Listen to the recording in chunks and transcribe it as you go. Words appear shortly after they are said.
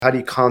How do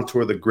you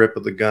contour the grip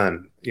of the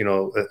gun?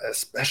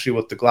 Especially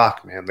with the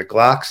Glock, man. The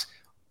Glocks,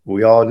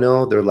 we all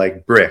know they're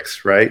like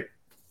bricks, right?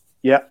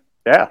 Yeah.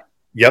 Yeah.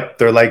 Yep,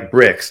 they're like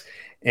bricks.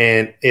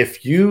 And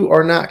if you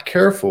are not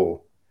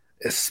careful,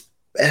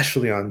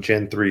 especially on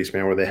Gen 3s,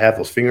 man, where they have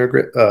those finger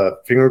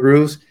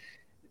grooves,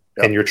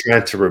 and Yep. you're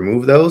trying to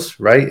remove those,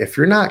 right? If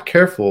you're not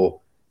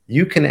careful,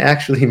 you can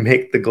actually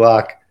make the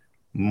Glock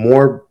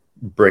more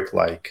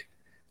brick-like.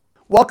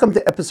 Welcome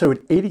to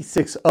episode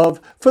 86 of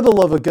For the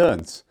Love of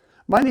Guns.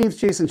 My name is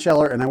Jason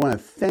Scheller, and I want to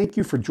thank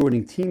you for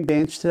joining Team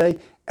Banch today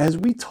as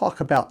we talk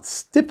about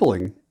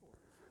stippling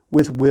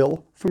with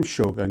Will from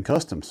Shogun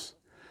Customs.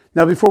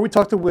 Now, before we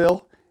talk to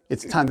Will,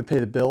 it's time to pay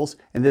the bills,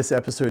 and this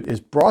episode is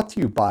brought to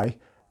you by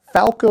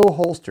Falco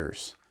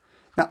Holsters.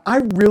 Now,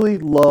 I really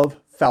love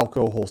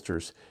Falco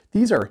holsters.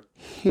 These are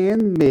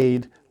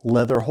handmade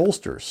leather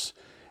holsters,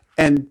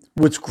 and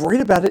what's great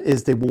about it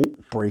is they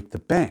won't break the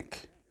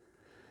bank.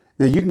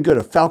 Now you can go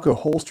to Falco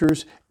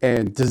Holsters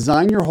and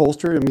design your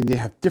holster. I mean, they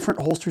have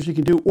different holsters you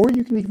can do, or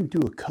you can even do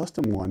a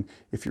custom one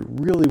if you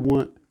really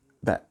want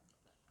that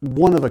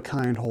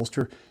one-of-a-kind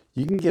holster.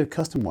 You can get a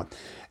custom one.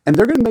 And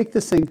they're going to make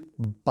this thing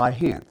by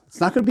hand. It's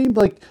not going to be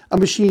like a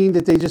machine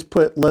that they just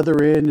put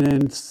leather in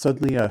and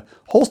suddenly a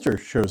holster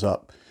shows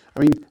up.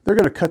 I mean, they're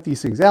going to cut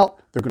these things out,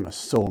 they're going to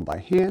sew them by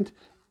hand,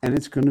 and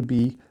it's going to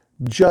be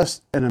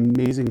just an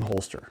amazing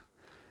holster.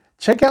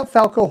 Check out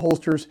Falco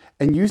Holsters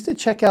and use the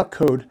checkout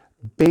code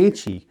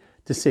Banshee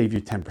to save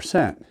you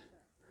 10%.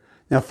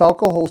 Now,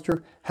 Falco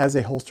Holster has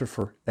a holster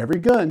for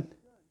every gun,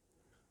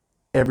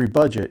 every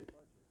budget,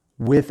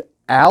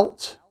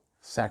 without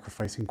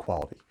sacrificing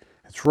quality.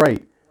 That's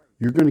right.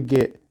 You're going to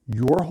get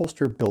your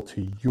holster built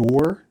to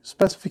your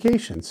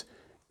specifications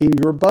in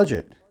your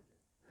budget.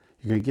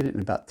 You're going to get it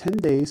in about 10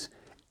 days,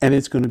 and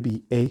it's going to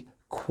be a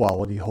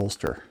quality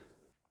holster.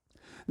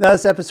 Now,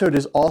 this episode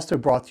is also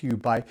brought to you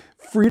by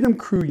Freedom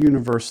Crew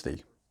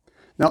University.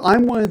 Now,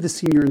 I'm one of the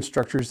senior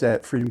instructors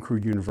at Freedom Crew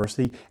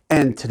University,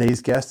 and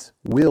today's guest,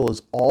 Will,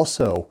 is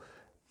also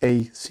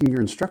a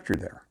senior instructor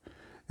there.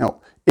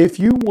 Now, if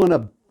you want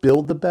to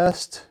build the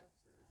best,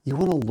 you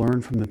want to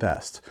learn from the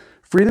best.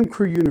 Freedom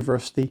Crew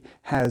University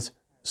has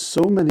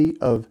so many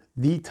of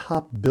the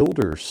top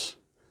builders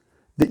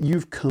that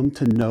you've come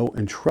to know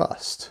and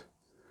trust.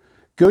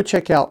 Go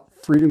check out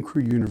Freedom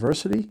Crew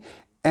University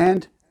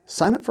and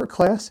sign up for a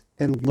class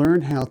and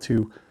learn how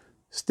to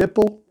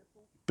stipple,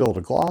 build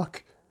a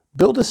Glock,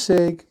 build a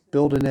SIG,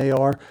 build an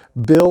AR,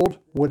 build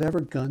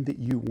whatever gun that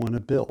you want to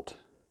build.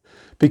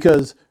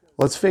 Because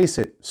let's face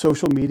it,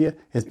 social media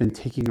has been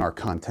taking our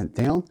content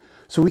down.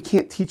 So we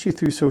can't teach you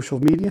through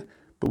social media,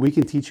 but we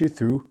can teach you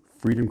through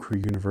Freedom Crew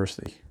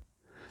University.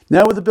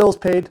 Now with the bills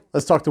paid,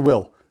 let's talk to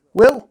Will.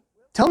 Will,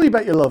 tell me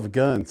about your love of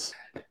guns.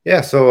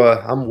 Yeah, so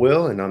I'm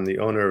Will, and I'm the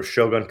owner of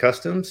Shogun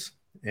Customs,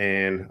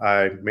 and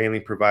I mainly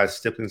provide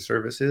stippling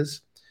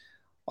services.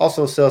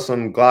 Also sell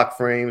some Glock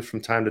frames from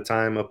time to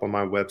time up on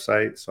my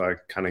website. So I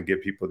kind of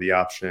give people the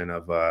option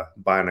of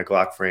buying a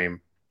Glock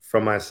frame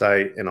from my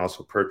site and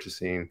also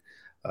purchasing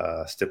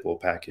a stipple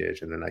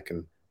package. And then I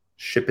can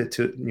ship it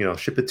to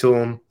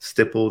them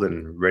stippled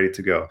and ready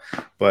to go.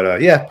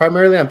 But yeah,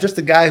 primarily I'm just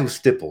a guy who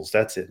stipples.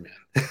 That's it,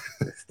 man.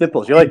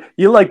 Stipples.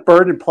 You like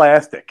burning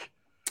plastic.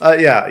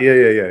 Yeah.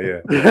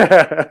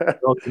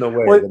 No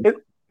way. Well,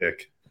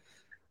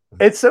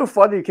 it's so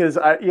funny because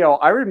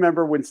I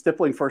remember when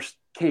stippling first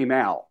came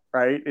out,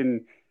 right?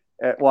 And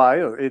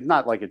it's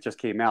not like it just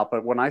came out,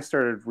 but when I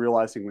started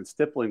realizing when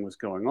stippling was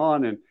going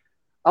on, and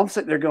I'm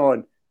sitting there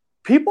going,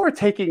 people are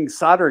taking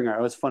soldering iron.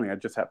 It was funny. I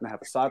just happen to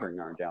have a soldering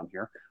iron down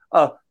here.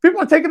 People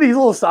are taking these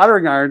little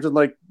soldering irons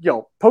and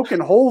poking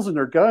holes in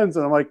their guns,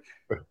 and I'm like,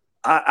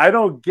 I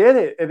don't get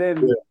it. And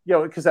then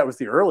because that was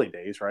the early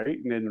days, right?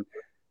 And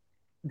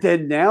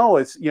then now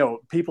it's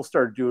people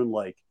started doing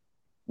like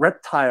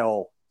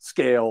reptile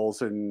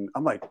scales, and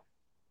I'm like,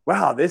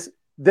 wow, this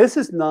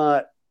is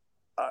not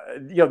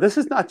this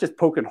is not just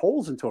poking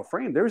holes into a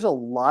frame. There's a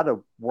lot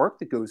of work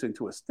that goes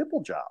into a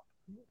stipple job.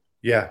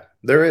 Yeah,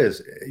 there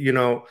is.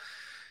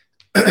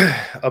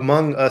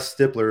 Among us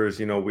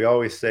stipplers, we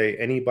always say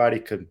anybody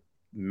could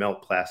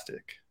melt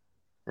plastic,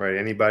 right?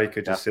 Anybody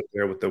could just sit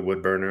there with the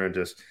wood burner and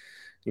just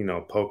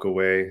poke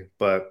away.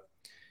 But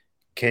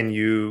can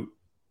you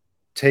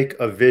take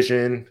a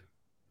vision,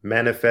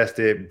 manifest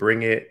it,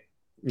 bring it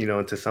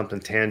into something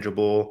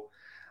tangible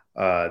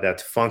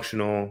that's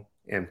functional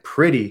and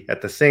pretty at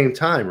the same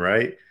time,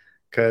 right?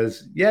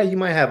 Because you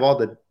might have all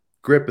the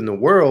grip in the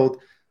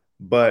world,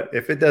 but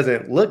if it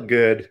doesn't look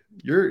good,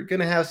 you're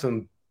gonna have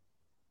some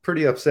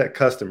pretty upset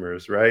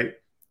customers, right?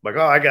 Like,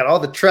 oh, I got all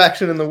the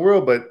traction in the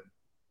world, but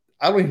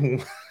I don't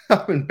even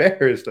I'm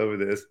embarrassed over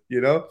this,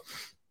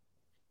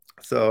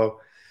 So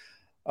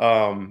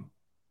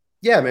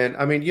yeah, man.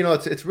 I mean,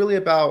 it's really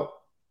about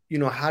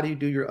how do you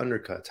do your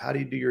undercuts? How do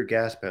you do your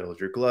gas pedals,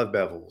 your glove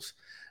bevels?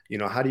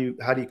 How do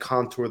you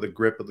contour the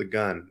grip of the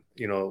gun?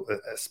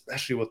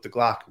 Especially with the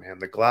Glock, man.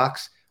 The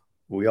Glocks,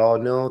 we all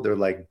know they're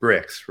like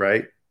bricks,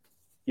 right?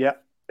 Yeah.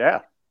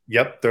 Yeah.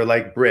 Yep, they're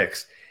like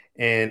bricks.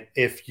 And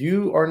if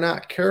you are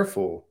not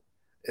careful,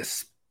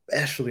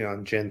 especially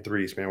on Gen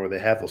 3s, man, where they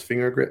have those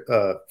finger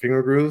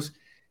grooves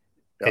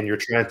and Yep. you're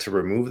trying to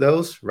remove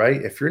those,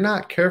 right? If you're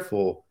not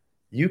careful,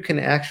 you can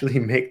actually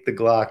make the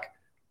Glock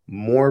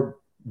more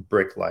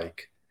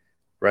brick-like,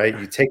 right?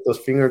 You take those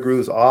finger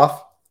grooves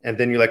off, and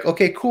then you're like,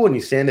 okay, cool. And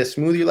you sand it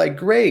smooth, you're like,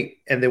 great.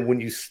 And then when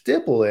you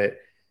stipple it,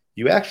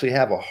 you actually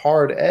have a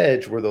hard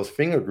edge where those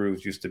finger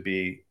grooves used to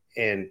be.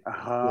 And you're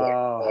like,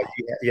 oh, Oh,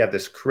 you have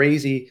this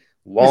crazy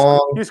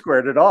long, you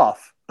squared it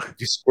off.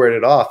 you squared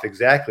it off.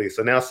 Exactly.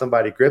 So now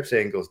somebody grips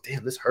it and goes,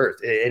 damn, this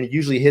hurts. And it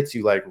usually hits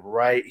you like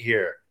right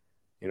here,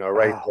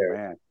 right Oh there.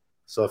 man.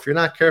 So if you're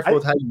not careful I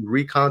with how you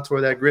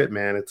recontour that grip,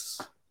 man, it's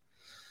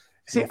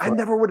see. no I fun.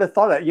 never would have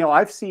thought that.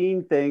 I've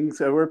seen things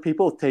where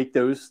people take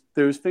those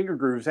finger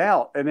grooves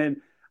out, and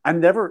then I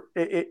never.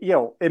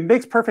 It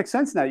makes perfect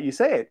sense now that you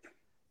say it.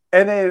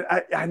 And then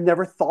I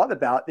never thought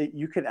about that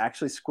you could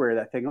actually square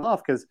that thing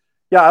off because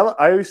yeah,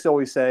 I used to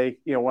always say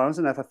when I was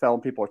in FFL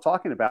and people were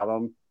talking about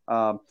them,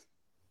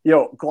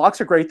 Glocks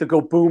are great to go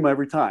boom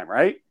every time,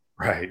 right?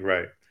 Right,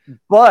 right.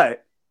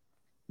 But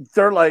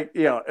they're like,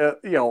 your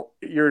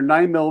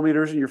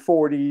 9mm and your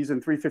 40s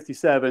and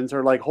 357s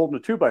are like holding a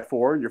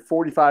 2x4, and your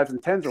 45s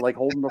and 10s are like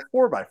holding a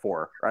 4x4,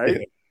 Yeah,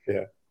 right?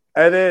 yeah.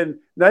 And then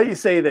now you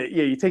say that,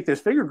 you take those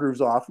finger grooves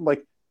off. I'm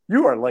like,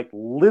 you are like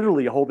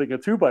literally holding a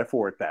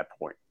 2x4 at that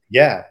point.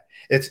 Yeah.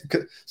 It's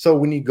so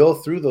when you go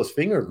through those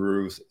finger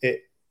grooves,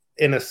 it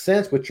in a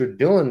sense, what you're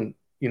doing,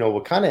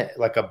 what kind of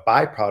like a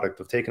byproduct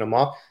of taking them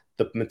off,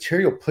 the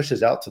material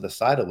pushes out to the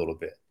side a little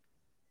bit.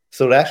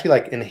 So it actually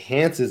like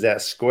enhances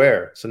that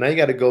square. So now you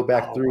got to go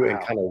back Oh, through and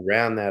wow. kind of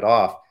round that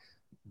off.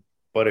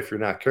 But if you're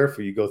not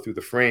careful, you go through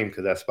the frame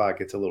because that spot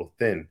gets a little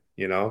thin.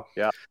 Yeah.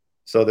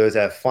 So there's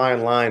that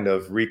fine line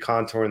of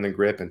recontouring the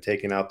grip and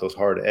taking out those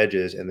hard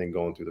edges and then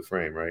going through the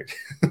frame, right?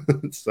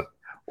 So,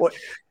 Well,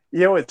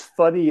 it's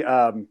funny.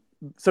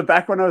 So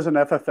back when I was in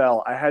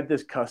FFL, I had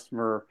this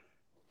customer,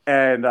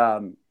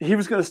 and he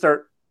was going to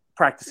start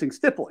practicing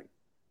stippling.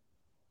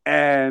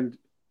 And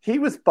he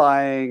was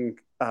buying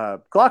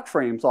Glock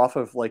frames off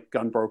of like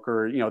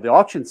Gunbroker, the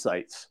auction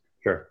sites.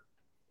 sure.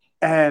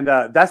 And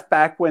that's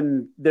back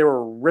when they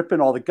were ripping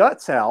all the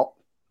guts out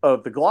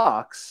of the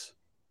Glocks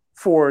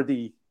for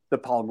the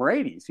Polymer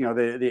 80s,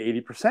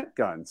 the 80%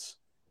 guns.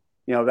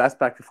 That's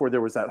back before there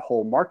was that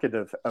whole market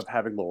of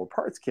having lower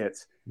parts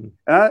kits.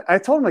 And I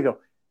told him, I go,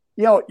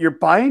 you're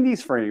buying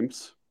these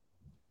frames,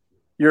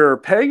 you're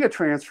paying a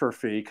transfer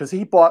fee because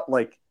he bought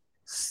like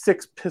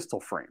 6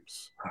 pistol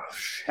frames. Oh,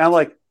 shit. And I'm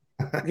like,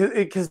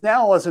 because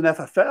now as an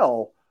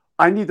FFL,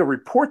 I need to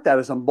report that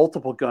as a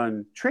multiple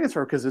gun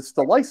transfer because it's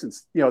the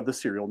license, the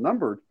serial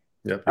numbered.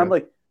 Yep, I'm yep.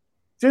 like,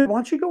 dude, why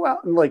don't you go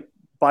out and like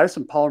buy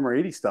some Polymer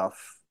 80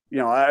 stuff?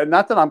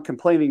 Not that I'm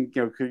complaining,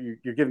 you're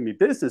giving me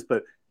business,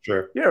 but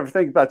Sure. you ever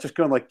think about just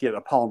going like get a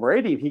Polymer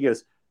 80? And he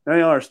goes, no, you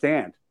don't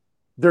understand.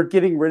 They're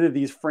getting rid of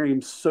these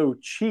frames so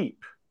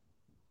cheap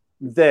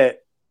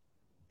that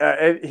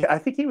I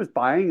think he was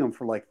buying them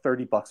for like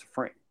 $30 a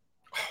frame.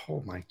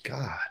 Oh my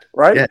God.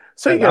 Right. Yeah.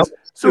 So he goes,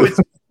 so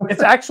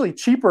it's actually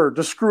cheaper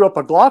to screw up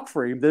a Glock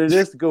frame than it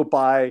is to go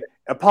buy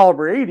a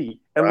Polymer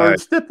 80 and learn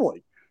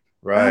stippling.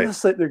 And I'm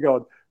just sitting there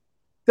going,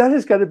 that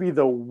has got to be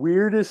the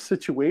weirdest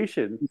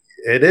situation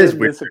It is in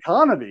weird. this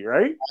economy,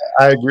 right?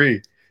 I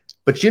agree.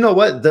 But you know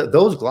what?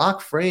 Those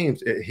Glock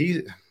frames,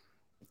 in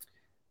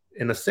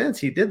a sense,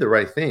 he did the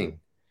right thing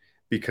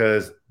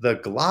because the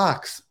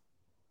Glocks,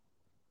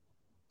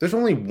 there's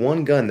only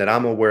one gun that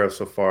I'm aware of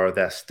so far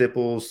that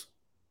stipples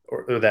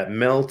or that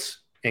melts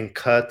and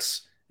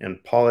cuts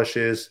and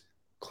polishes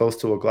close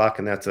to a Glock,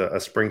 and that's a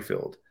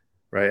Springfield,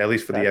 right? At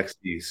least for the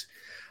XDs.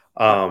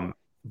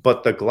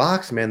 But the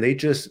Glocks, man,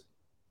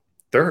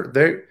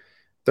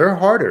 they're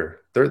harder.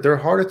 They're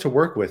harder to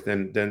work with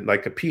than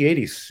like a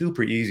P80 is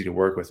super easy to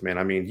work with, man.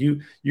 I mean,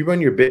 you run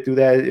your bit through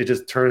that, it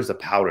just turns to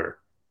powder.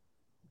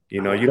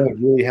 You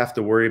don't really have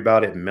to worry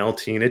about it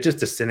melting. It just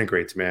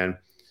disintegrates, man.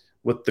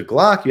 With the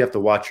Glock, you have to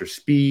watch your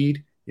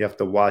speed. You have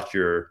to watch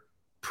your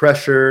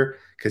pressure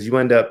because you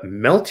end up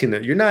melting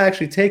it. You're not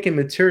actually taking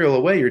material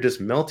away. You're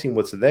just melting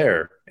what's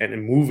there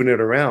and moving it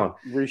around.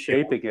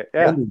 Reshaping it.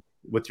 Yeah.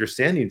 With your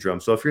sanding drum.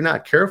 So if you're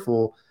not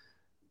careful,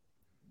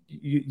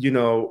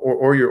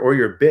 or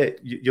your bit,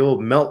 you'll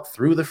melt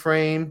through the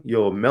frame.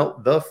 You'll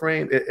melt the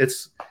frame.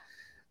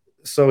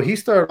 So he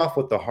started off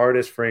with the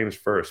hardest frames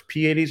first.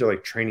 P80s are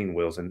like training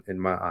wheels in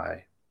my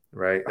eye,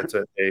 right?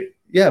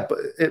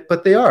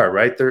 But they are,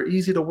 right? They're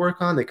easy to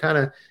work on. They kind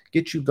of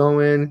get you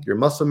going. Your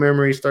muscle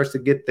memory starts to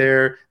get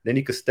there. Then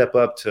you can step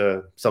up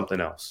to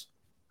something else.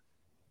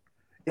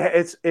 Yeah,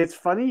 it's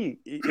funny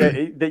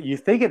that you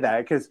think of that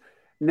because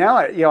now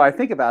I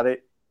think about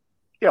it.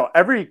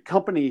 Every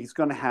company is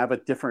going to have a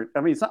different.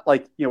 I mean, it's not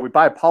like we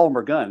buy a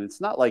polymer gun.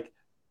 It's not like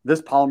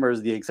this polymer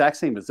is the exact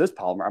same as this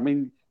polymer. I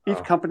mean, each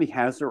company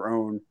has their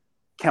own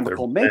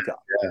chemical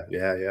makeup.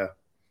 Yeah.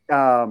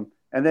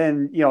 And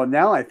then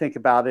now I think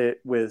about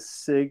it with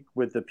SIG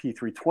with the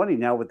P320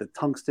 now with the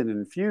tungsten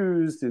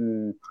infused,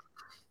 and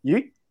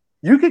you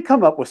could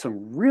come up with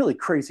some really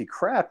crazy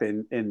crap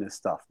in this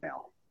stuff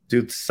now.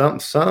 dude,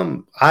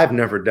 some I've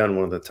never done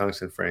one of the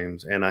tungsten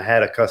frames, and I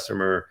had a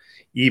customer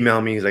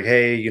email me. He's like,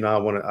 "Hey, I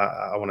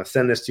want to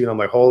send this to you." And I'm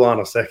like, "Hold on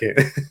a second,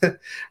 right?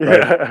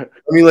 Yeah. Let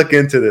me look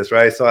into this,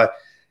 right?" So I,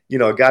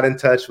 got in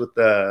touch with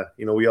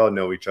we all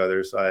know each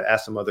other. So I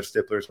asked some other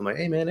stipplers. I'm like,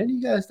 "Hey, man, any of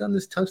you guys done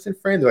this tungsten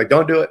frame?" They're like,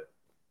 "Don't do it.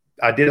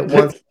 I did it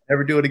once,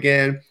 never do it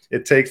again.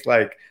 It takes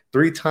like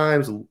 3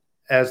 times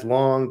as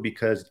long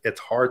because it's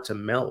hard to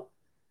melt."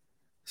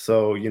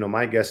 So,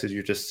 my guess is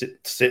you're just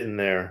sitting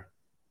there.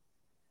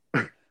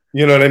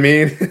 You know what I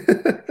mean?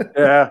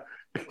 Yeah.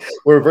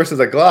 Where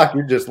versus a Glock,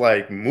 you're just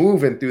like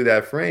moving through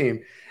that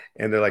frame.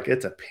 And they're like,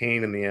 it's a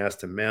pain in the ass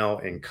to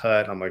melt and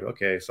cut. I'm like,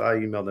 okay. So I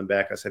emailed them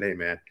back. I said, hey,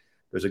 man,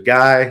 there's a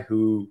guy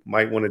who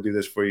might want to do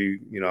this for you,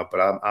 but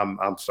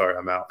I'm sorry,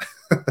 I'm out.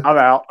 I'm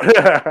out.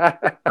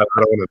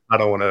 I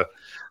don't want to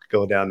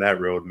go down that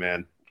road,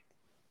 man.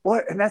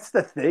 Well, and that's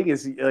the thing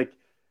is like,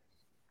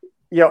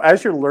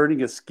 as you're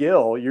learning a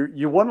skill,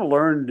 you want to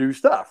learn new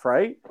stuff,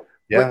 right?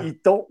 Yeah. But you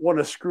don't want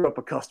to screw up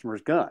a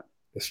customer's gun.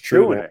 It's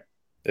true, doing man. it.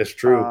 It's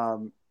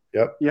true.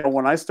 Yep.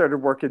 When I started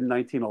working in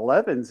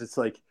 1911s, it's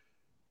like,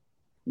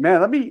 man,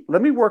 let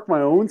me work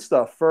my own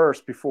stuff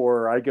first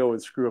before I go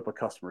and screw up a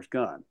customer's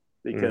gun,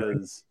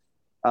 because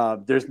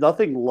there's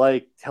nothing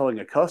like telling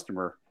a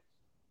customer,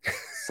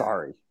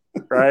 sorry,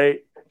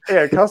 right?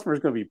 Yeah, a customer's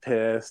going to be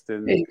pissed,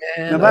 and hey,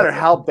 man, no matter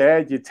how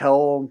bad you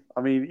tell them.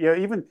 I mean,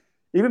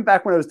 even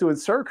back when I was doing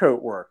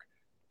Cerakote work,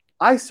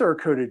 I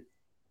Cerakoted.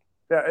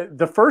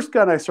 The first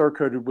gun I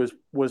Cerakoted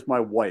was my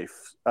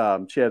wife.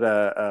 She had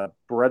a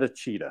Beretta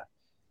Cheetah,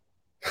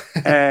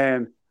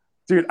 and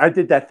dude, I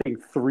did that thing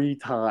 3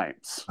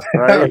 times,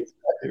 right?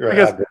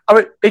 Because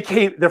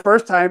the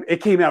first time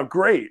it came out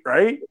great,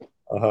 right?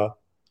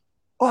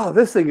 Oh,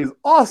 this thing is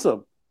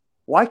awesome.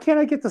 Why can't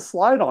I get the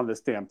slide on this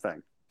damn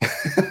thing?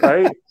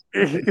 Right?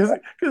 Because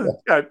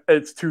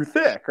it's too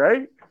thick,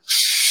 right?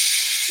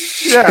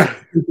 Yeah.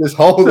 Just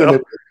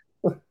holding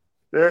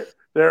it.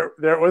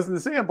 There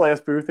wasn't the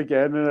sandblast booth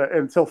again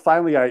until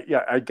finally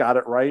I got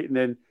it right, and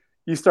then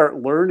you start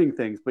learning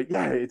things. But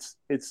yeah, it's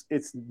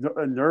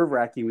nerve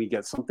wracking when you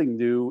get something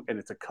new and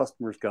it's a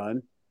customer's gun.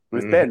 It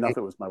was bad enough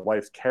it was my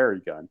wife's carry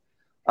gun,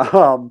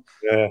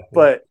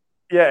 but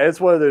yeah,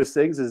 it's one of those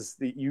things is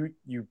that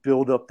you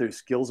build up those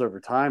skills over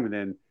time, and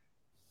then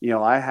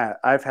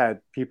I've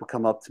had people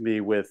come up to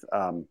me with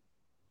a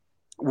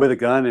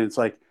gun, and it's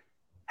like,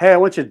 hey, I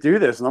want you to do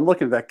this, and I'm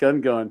looking at that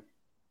gun going,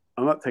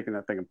 I'm not taking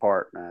that thing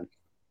apart, man.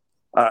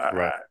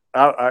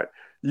 Right.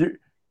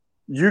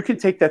 You can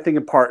take that thing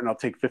apart, and I'll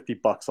take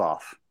 $50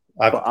 off.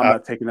 But I'm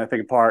not taking that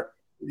thing apart.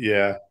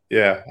 Yeah,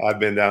 I've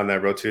been down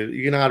that road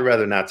too. I'd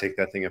rather not take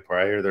that thing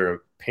apart. They're a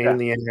pain in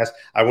the ass.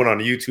 I went on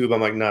YouTube.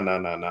 I'm like, no,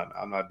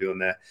 I'm not doing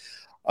that.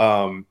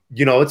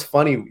 It's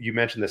funny you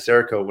mentioned the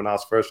Cerakote. When I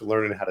was first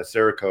learning how to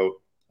Cerakote,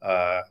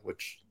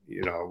 which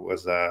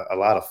was a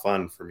lot of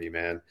fun for me,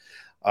 man.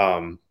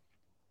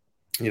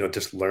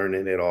 Just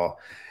learning it all.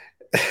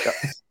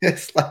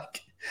 It's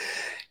like,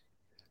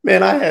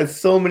 man, I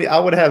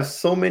would have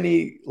so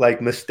many like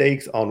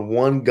mistakes on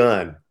one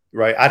gun,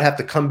 right? I'd have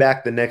to come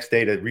back the next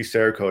day to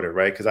re-Cerakote it,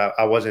 right? Because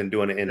I wasn't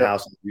doing it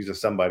in-house, using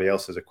somebody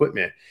else's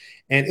equipment.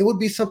 And it would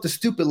be something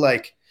stupid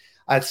like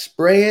I'd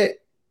spray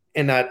it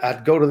and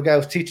I'd go to the guy who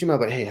was teaching me.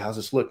 I'm like, hey, how's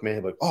this look, man?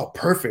 I'm like, oh,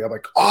 perfect. I'm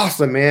like,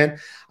 awesome, man.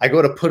 I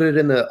go to put it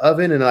in the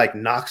oven and like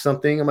knock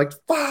something. I'm like,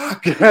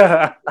 fuck.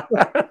 I've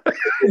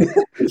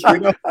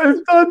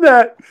done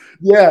that.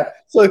 Yeah.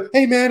 So,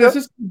 hey, man, is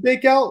this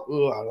bake out?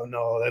 Oh, I don't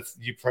know.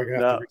 You probably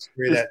have to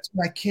respray that.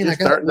 I can't. I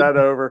got start that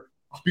over.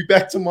 I'll be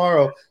back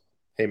tomorrow.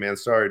 Hey, man,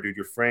 sorry, dude.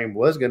 Your frame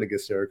was gonna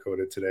get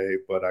Cerakoted today,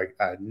 but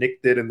I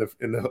nicked it in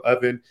the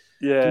oven.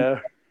 Yeah.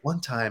 Dude, one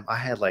time I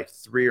had like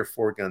 3 or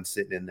 4 guns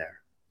sitting in there.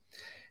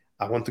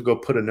 I went to go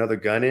put another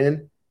gun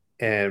in,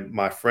 and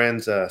my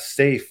friend's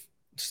safe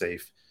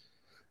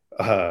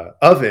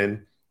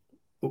oven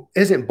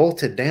isn't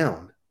bolted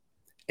down.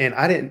 And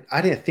I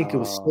didn't think it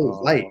was so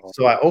light.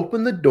 So I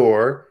opened the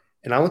door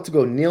and I went to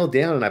go kneel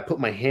down and I put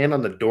my hand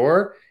on the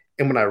door.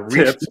 And when I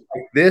reached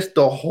like this,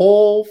 the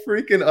whole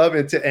freaking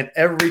oven and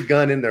every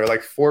gun in there,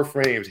 like 4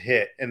 frames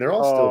hit, and they're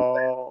all still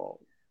wet.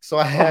 So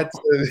I had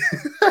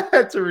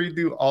to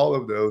redo all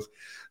of those.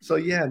 So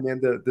yeah,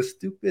 man, the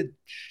stupid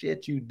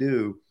shit you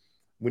do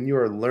when you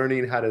are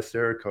learning how to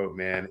Cerakote,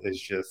 man,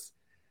 is just,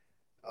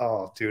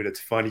 oh, dude, it's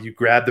funny. You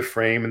grab the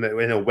frame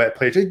in a wet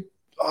place.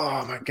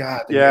 Oh my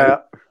God. Yeah.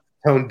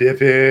 Tone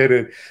dip it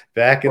and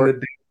back in the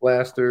dip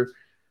blaster.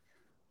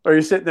 Or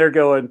you're sitting there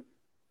going,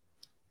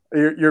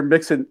 you're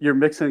mixing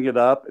it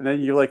up, and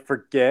then you like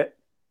forget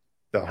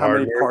how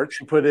many parts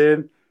you put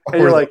in,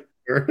 and you're like,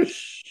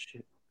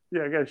 shit.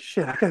 Yeah, I got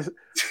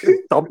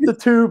dump the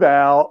tube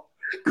out,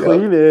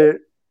 clean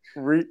it.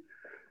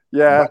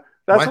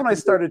 That's when I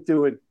started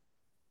doing.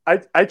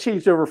 I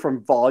changed over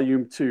from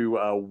volume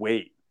to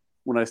weight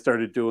when I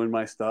started doing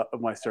my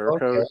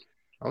Cerakote.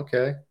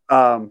 Okay.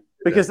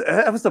 Because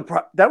that was the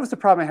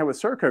problem I had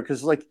with Cerakote,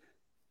 because like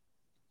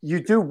you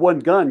do one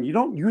gun, you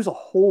don't use a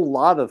whole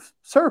lot of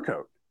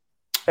Cerakote.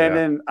 And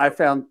Yeah. then I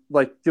found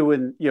like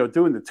doing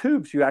the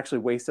tubes, you actually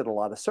wasted a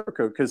lot of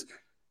Cerakote because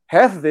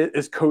half of it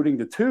is coating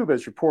the tube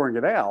as you're pouring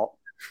it out.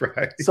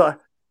 Right. So,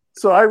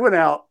 so I went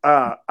out.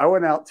 I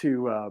went out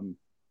to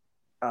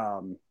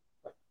um,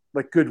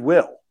 like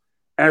Goodwill,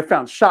 and I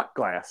found shot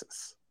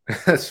glasses.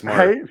 That's smart.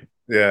 Right,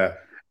 Yeah.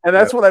 and Yep.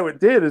 that's what I would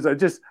did is I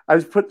just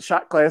put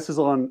shot glasses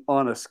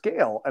on a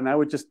scale, and I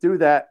would just do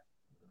that,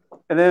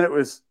 and then it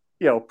was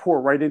pour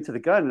right into the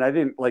gun, and I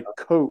didn't like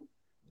coat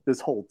this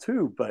whole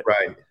tube, but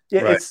Right.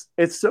 yeah, Right.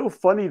 it's so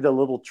funny the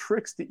little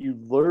tricks that you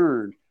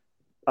learn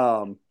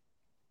um,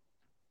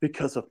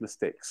 because of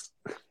mistakes.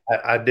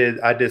 I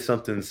did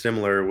something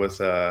similar with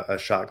a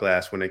shot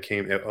glass when it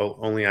came.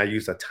 Only I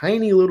used a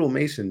tiny little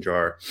mason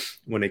jar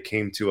when it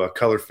came to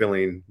color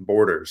filling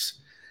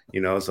borders.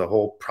 It's a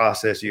whole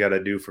process you got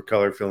to do for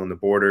color filling the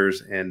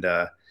borders. And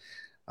I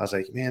was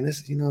like, man,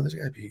 there's got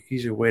to be an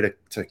easier way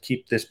to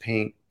keep this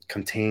paint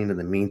contained in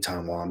the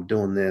meantime while I'm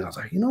doing this. I was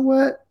like, you know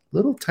what?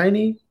 Little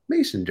tiny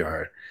mason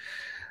jar.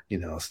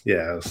 Yeah,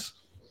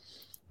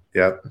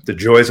 yeah, the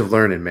joys of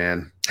learning,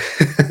 man.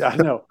 I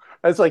know.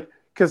 It's like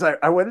because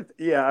I went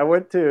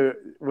to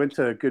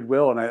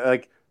Goodwill and I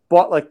like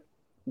bought like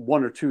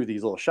one or two of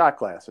these little shot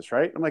glasses,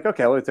 right? I'm like,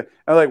 okay,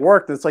 I like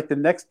worked. It's like the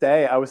next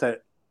day I was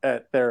at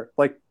their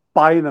like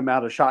buying them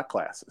out of shot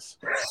glasses,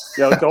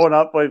 going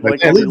up with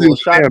like all these little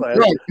shot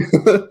glasses.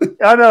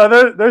 I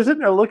know they're sitting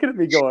there looking at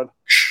me going,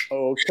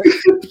 oh,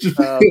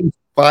 okay,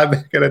 5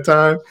 back at a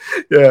time.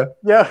 Yeah,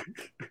 yeah.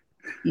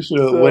 you should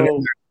have went in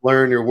there,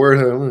 learned your word.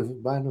 I'm gonna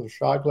buy another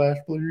shot glass,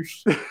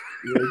 please.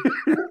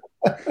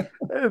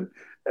 And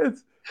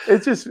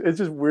it's just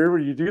weird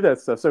when you do that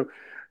stuff. So,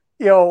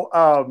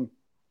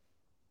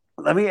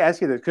 let me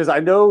ask you this because I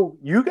know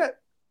you got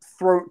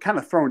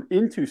thrown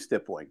into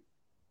stippling.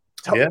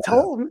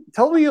 Tell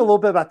me a little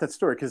bit about that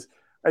story because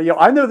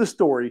I know the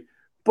story,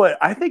 but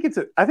I think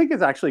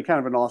it's actually kind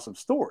of an awesome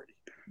story.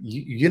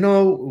 You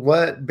know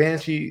what,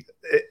 Banshee?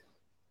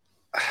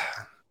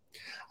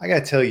 I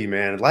gotta tell you,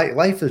 man,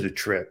 life is a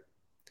trip.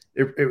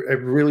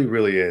 It really,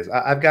 really is.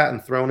 I've gotten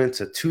thrown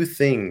into two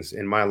things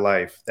in my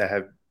life that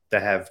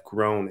have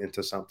grown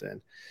into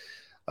something.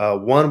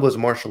 One was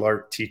martial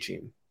art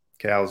teaching.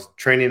 Okay, I was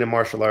training in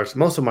martial arts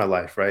most of my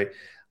life, right?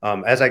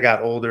 As I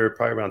got older,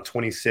 probably around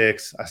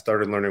 26, I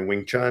started learning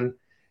Wing Chun,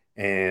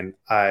 and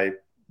I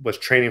was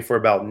training for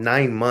about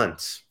 9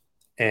 months.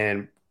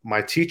 And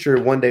my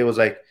teacher one day was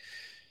like,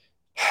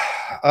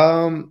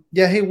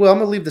 yeah, hey, well, I'm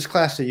gonna leave this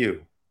class to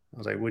you. I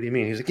was like, what do you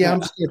mean? He's like, yeah,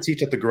 I'm just gonna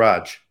teach at the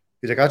garage.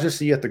 He's like, I'll just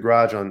see you at the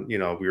garage on, we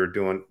were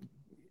doing,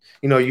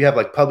 you have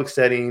like public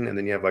setting and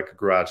then you have like a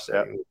garage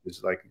setting. Yep.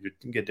 It's like you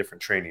can get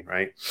different training,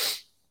 right?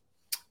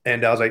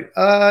 And I was like,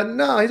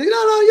 no. He's like,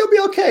 no, you'll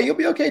be okay. You'll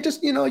be okay.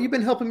 Just, you've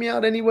been helping me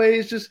out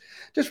anyways.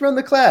 Just run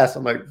the class.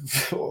 I'm like,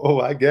 oh,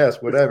 I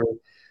guess, whatever.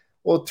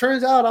 Well, it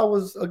turns out I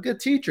was a good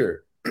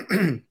teacher.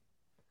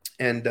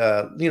 And,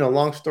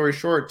 long story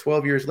short,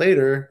 12 years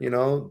later,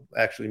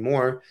 actually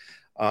more,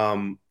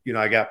 I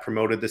got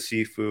promoted to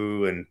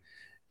Sifu and,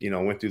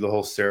 went through the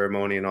whole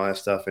ceremony and all that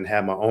stuff and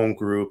had my own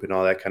group and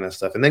all that kind of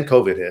stuff. And then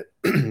COVID hit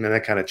and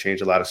that kind of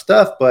changed a lot of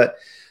stuff. But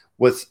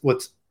what's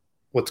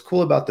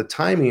cool about the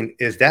timing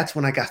is that's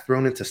when I got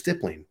thrown into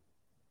stippling.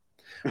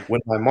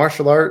 When my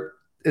martial art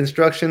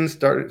instructions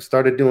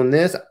started doing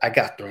this, I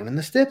got thrown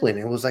into stippling.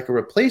 It was like a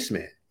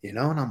replacement, and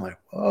I'm like,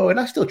 whoa, and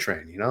I still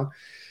train,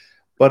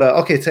 But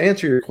okay, to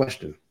answer your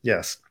question,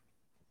 yes,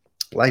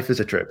 life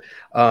is a trip.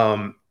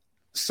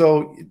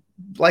 So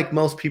like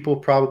most people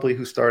probably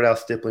who start out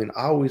stippling,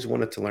 I always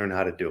wanted to learn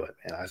how to do it.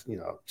 And I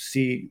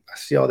see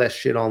all that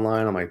shit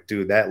online. I'm like,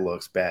 dude, that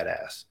looks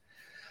badass.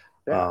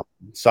 Yeah.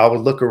 So I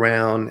would look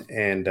around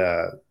and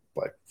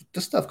like,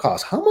 this stuff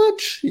costs how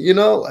much?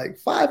 Like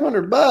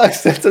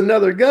 $500. That's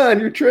another gun.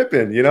 You're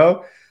tripping,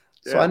 So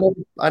yeah.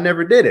 I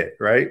never did it,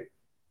 right?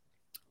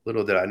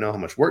 Little did I know how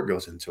much work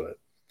goes into it.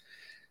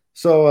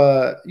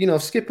 So,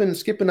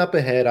 skipping up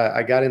ahead,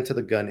 I got into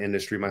the gun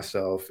industry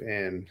myself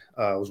and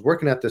I was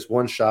working at this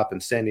one shop in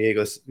San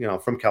Diego,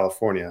 from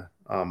California.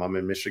 I'm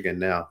in Michigan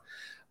now,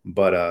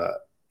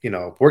 but,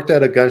 worked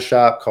at a gun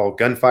shop called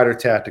Gunfighter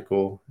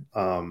Tactical.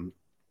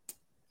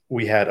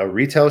 We had a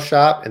retail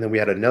shop and then we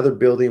had another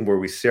building where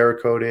we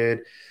Cerakoted,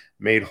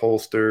 made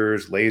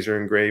holsters,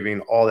 laser engraving,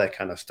 all that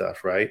kind of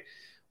stuff, right?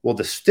 Well,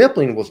 the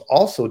stippling was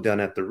also done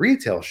at the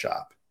retail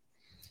shop.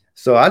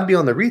 So I'd be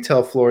on the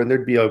retail floor and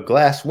there'd be a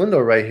glass window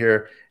right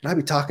here. And I'd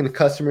be talking to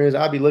customers.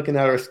 I'd be looking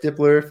at our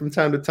stippler from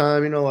time to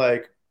time,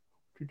 like,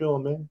 what you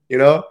doing, man?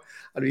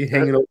 I'd be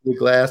hanging over the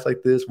glass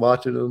like this,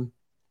 watching him.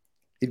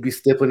 He'd be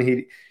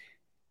stippling.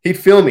 He'd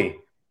feel me.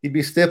 He'd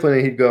be stippling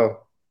and he'd go.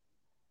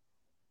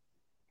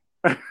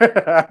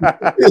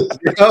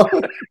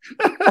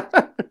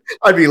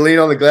 I'd be leaning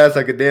on the glass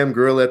like a damn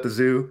gorilla at the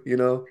zoo,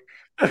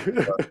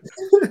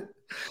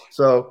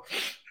 So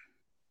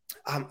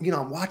I'm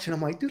watching.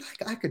 I'm like, dude,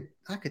 I could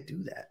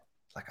do that.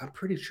 Like, I'm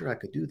pretty sure I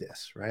could do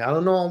this, right? I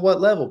don't know on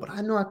what level, but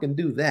I know I can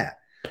do that.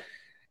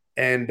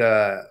 And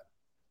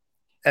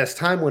as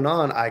time went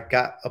on, I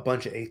got a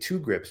bunch of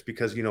A2 grips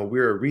because, we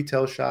were a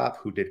retail shop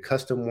who did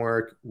custom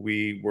work.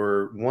 We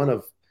were one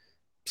of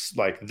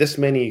like this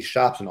many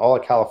shops in all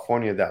of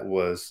California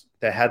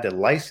that had the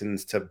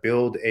license to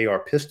build AR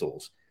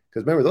pistols.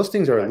 Because remember, those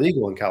things are Okay.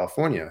 illegal in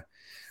California,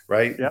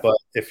 right? Yep. But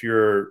if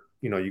you're,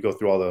 you go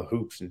through all the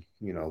hoops and,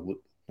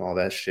 all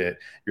that shit,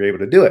 you're able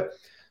to do it.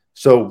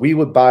 So we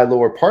would buy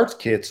lower parts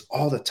kits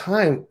all the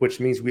time, which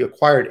means we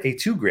acquired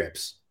A2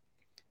 grips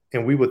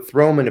and we would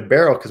throw them in a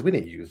barrel because we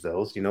didn't use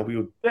those. We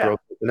would Yeah. throw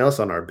something else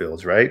on our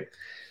bills, right?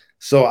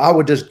 So I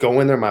would just go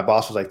in there. My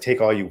boss was like,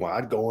 take all you want.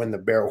 I'd go in the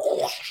barrel,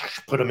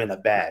 put them in a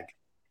bag.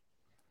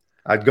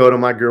 I'd go to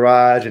my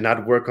garage and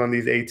I'd work on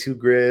these A2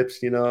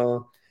 grips,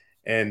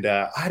 and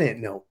I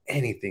didn't know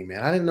anything,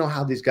 man. I didn't know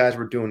how these guys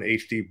were doing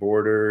HD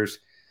borders.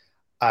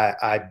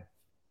 I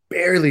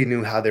barely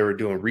knew how they were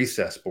doing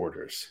recess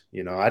borders.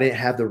 I didn't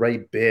have the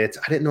right bits.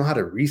 I didn't know how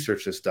to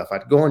research this stuff.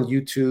 I'd go on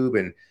YouTube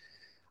and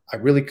I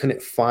really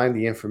couldn't find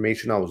the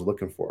information I was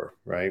looking for,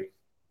 right?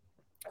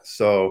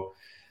 So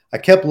I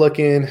kept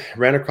looking,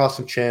 ran across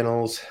some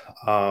channels,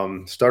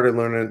 started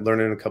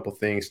learning a couple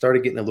things,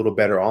 started getting a little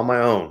better on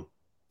my own.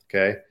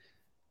 Okay.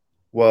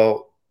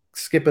 Well,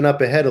 skipping up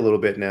ahead a little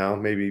bit now,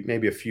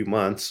 maybe a few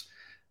months,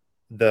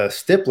 the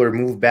Stippler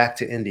moved back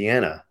to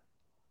Indiana.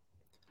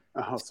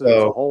 Oh, so there's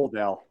a So hole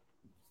now.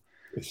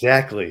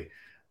 exactly.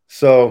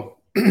 So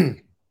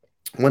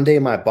one day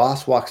my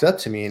boss walks up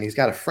to me and he's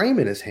got a frame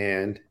in his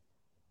hand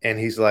and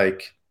he's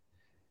like,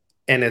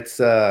 and it's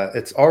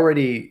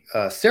already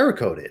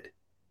Cerakoted.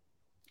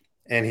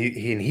 And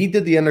he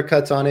did the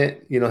undercuts on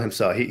it,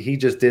 himself. He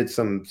just did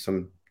some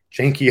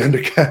janky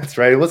undercuts,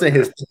 right? It wasn't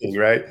his thing,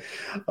 right?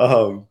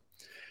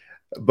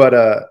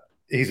 But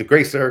he's a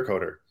great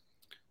Cerakoter.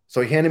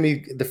 So he handed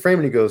me the frame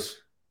and he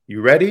goes,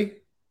 "You ready?"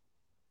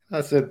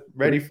 I said,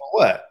 "Ready for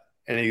what?"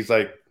 And he's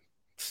like,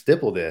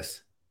 "Stipple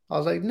this." I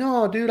was like,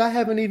 "No, dude, I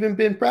haven't even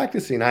been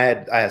practicing." I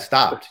had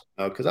stopped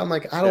because I'm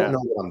like, I don't Yeah.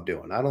 know what I'm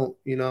doing. I don't.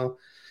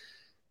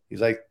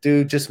 He's like,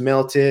 "Dude, just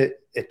melt it.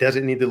 It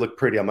doesn't need to look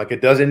pretty." I'm like,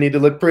 "It doesn't need to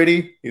look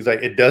pretty?" He's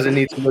like, "It doesn't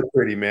need to look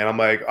pretty, man." I'm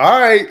like, "All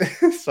right."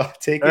 So I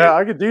take Yeah,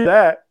 it. I could do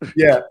that.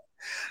 Yeah.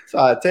 So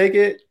I take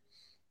it,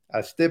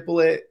 I stipple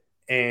it,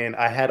 and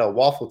I had a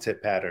waffle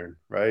tip pattern,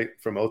 right,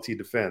 from OT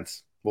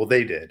Defense. Well,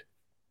 they did.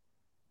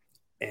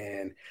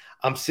 And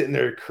I'm sitting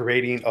there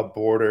creating a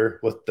border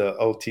with the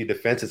OT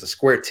Defense. It's a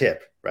square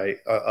tip, right?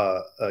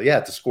 Yeah,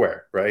 it's a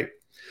square, right?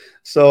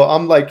 So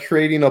I'm like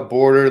creating a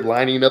border,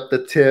 lining up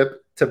the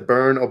tip to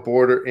burn a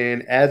border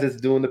in as it's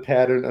doing the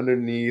pattern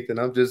underneath, and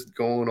I'm just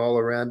going all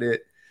around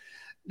it.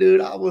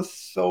 Dude, I was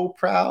so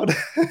proud.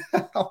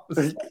 I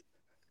was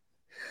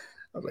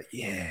like,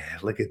 yeah,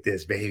 look at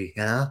this, baby.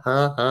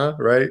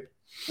 Right?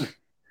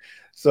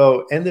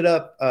 So ended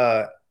up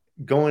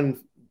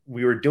going,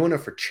 we were doing it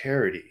for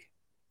charity,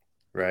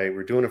 right?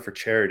 We're doing it for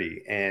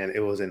charity. And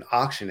it was an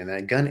auction, and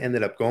that gun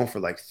ended up going for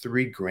like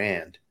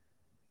 $3,000.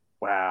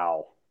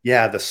 Wow.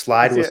 Yeah, the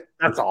slide was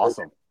That's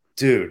awesome.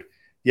 dude.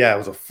 Yeah, it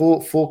was a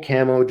full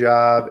camo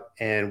job.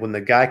 And when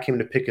the guy came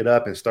to pick it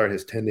up and start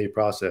his 10-day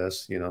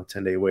process,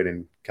 10-day wait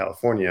in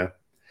California,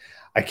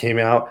 I came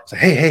out, it's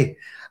like, hey,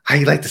 how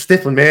you like the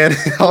stiffling, man?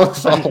 I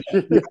was all,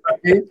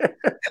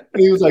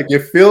 he was like,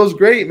 it feels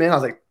great, man. I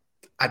was like,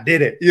 I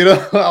did it.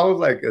 I was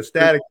like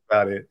ecstatic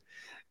about it.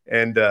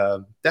 And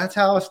that's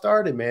how it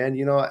started,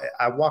 man.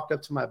 I walked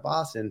up to my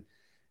boss and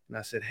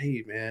I said,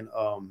 hey, man,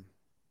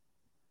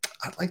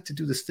 I'd like to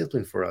do the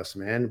stippling for us,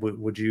 man.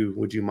 Would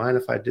you mind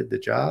if I did the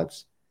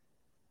jobs?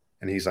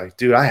 And he's like,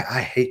 dude,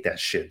 I hate that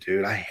shit,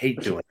 dude. I hate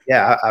doing it.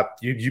 Yeah,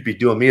 you'd be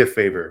doing me a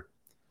favor.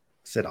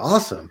 I said,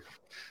 awesome.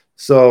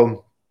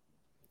 So,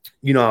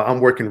 I'm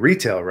working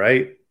retail,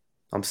 right?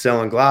 I'm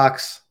selling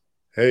Glocks.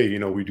 Hey,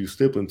 we do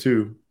stippling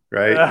too,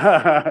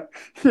 right?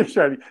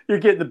 You're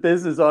getting the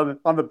business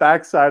on the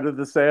backside of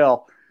the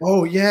sale.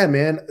 Oh yeah,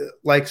 man.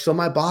 Like, so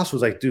my boss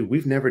was like, dude,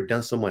 we've never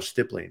done so much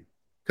stippling.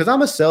 Because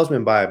I'm a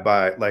salesman by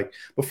like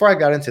before I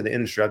got into the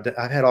industry,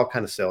 I've had all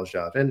kind of sales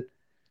jobs.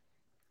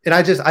 And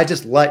I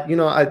just like,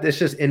 it's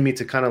just in me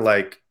to kind of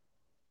like,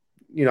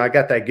 I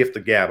got that gift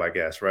of gab, I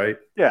guess, right?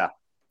 Yeah.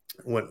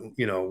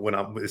 When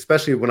I'm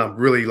especially when I'm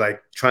really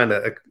like trying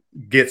to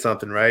get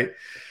something right.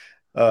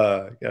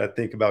 Gotta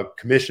think about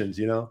commissions.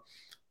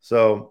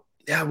 So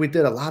yeah, we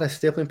did a lot of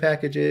stippling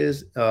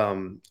packages.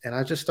 And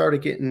I just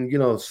started getting,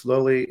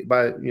 slowly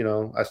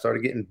I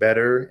started getting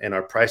better and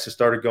our prices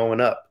started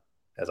going up.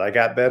 As I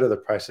got better, the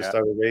prices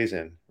started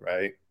raising,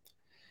 right?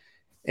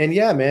 And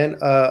yeah, man,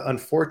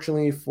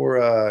 unfortunately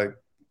for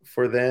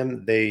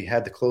them, they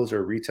had to close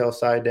their retail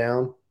side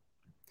down.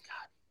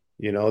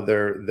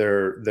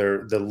 The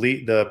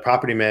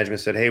property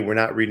management said, "Hey, we're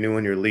not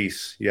renewing your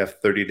lease. You have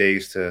 30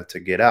 days to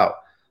get out."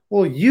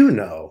 Well,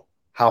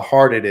 how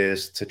hard it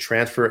is to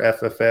transfer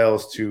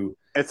FFLs to.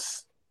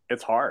 It's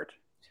hard.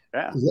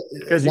 Yeah.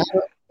 Because Not,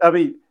 I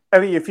mean,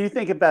 if you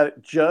think about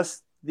it,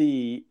 just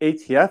the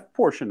ATF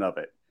portion of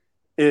it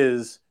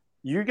is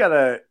you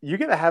gotta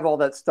have all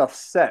that stuff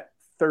set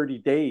 30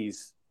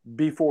 days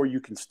before you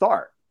can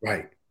start.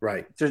 right.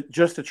 Right.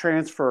 just to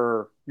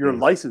transfer your Mm.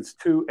 license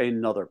to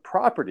another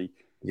property.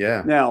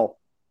 Yeah. Now,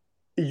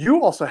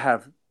 you also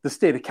have the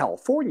state of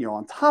California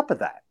on top of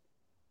that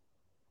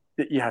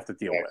that you have to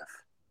deal with.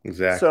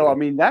 So, I Exactly.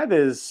 mean, that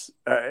is,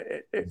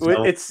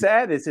 So, it's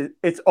sad.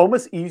 It's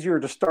almost easier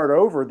to start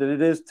over than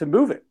it is to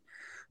move it.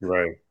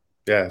 right.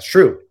 Yeah, it's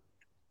true.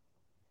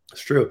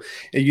 It's true.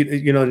 And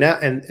you know now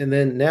and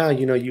then now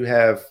you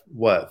have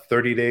what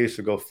 30 days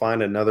to go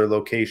find another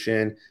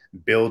location,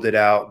 build it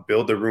out,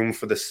 build the room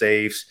for the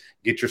safes,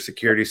 get your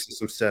security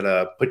system set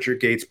up, put your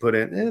gates put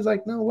in. And it's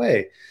like no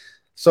way.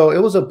 So it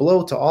was a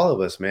blow to all of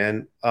us,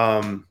 man.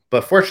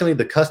 But fortunately,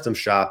 the custom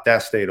shop that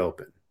stayed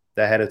open.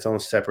 That had its own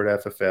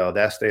separate FFL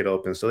that stayed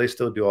open, so they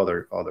still do all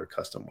their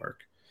custom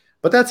work.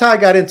 But that's how I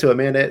got into it,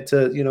 man.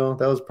 That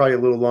was probably a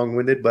little long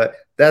winded, but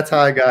that's how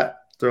I got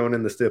thrown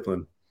in the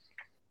stippling.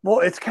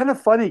 Well, it's kind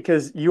of funny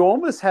because you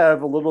almost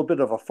have a little bit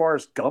of a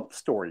Forrest Gump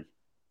story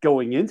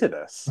going into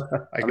this. I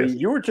I guess. mean,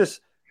 you were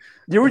just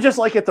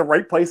like at the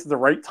right place at the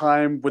right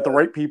time with the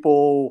right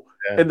people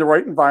Yeah, in the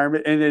right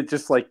environment, and it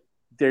just like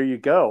there you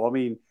go.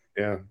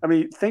 yeah. I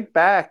mean, think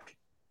back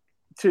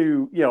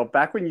to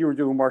back when you were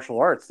doing martial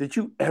arts. Did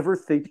you ever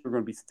think you were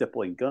going to be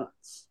stippling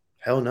guns?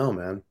 Hell no,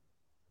 man.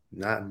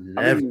 Not I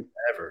never, mean,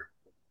 ever.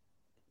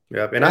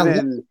 Yep. And I and love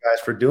you then guys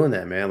for doing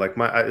that, man. Like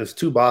there's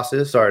two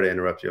bosses. Sorry to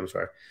interrupt you. I'm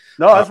sorry.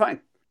 no, Uh, that's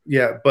fine.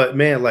 yeah, but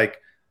man, like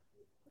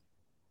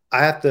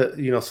I have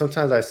to,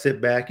 sometimes I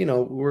sit back,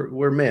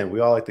 we're men.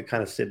 We all like to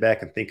kind of sit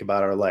back and think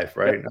about our life,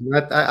 right? Yep. I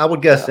mean, I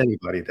would guess Yeah.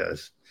 anybody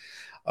does.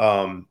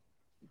 Um,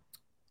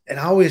 and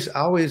I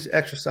always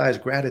exercise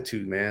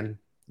gratitude, man,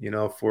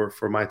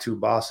 for my two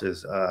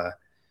bosses.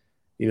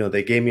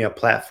 They gave me a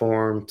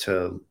platform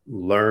to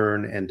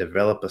learn and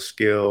develop a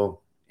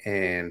skill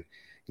and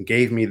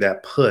gave me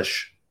that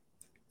push.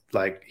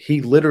 Like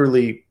he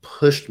literally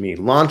pushed me,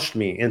 launched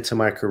me into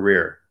my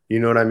career. You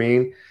know what I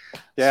mean?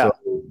 So Yeah.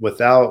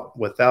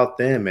 without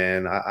them,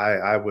 man,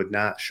 I would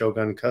not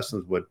Shogun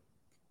Customs would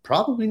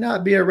probably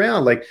not be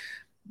around. Like,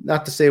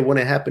 not to say it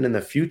wouldn't happen in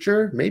the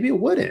future, maybe it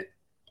wouldn't.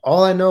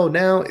 All I know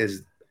now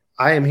is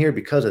I am here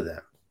because of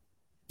them.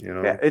 You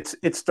Yeah. know?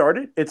 It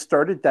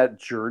started that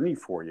journey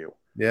for you.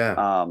 Yeah.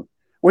 um,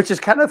 which is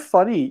kind of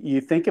funny.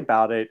 You think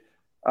about it,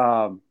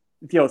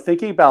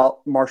 thinking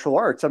about martial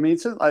arts. I mean,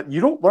 you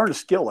don't learn a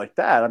skill like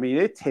that. I mean,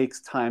 it takes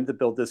time to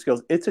build the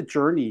skills. It's a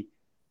journey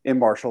in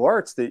martial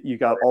arts that you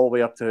got all the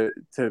way up to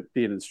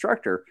be an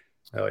instructor.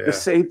 Oh The yeah.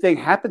 same thing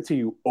happened to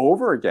you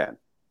over again.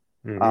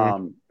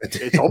 Hmm.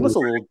 It's almost a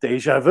little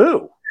deja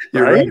vu,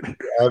 You're right.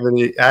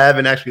 right? I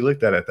haven't actually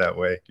looked at it that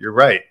way. You're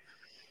right.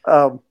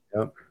 Um,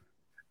 Yep.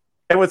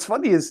 and what's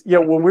funny is,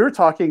 when we were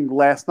talking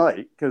last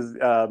night, because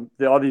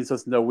the audience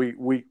doesn't know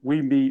we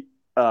meet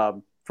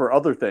for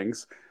other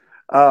things.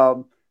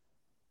 Um,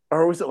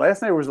 or was it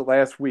last night or was it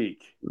last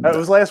week? It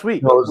was last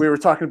week. No, We were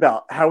talking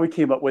about how we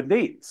came up with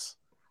names.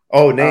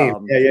 oh, name.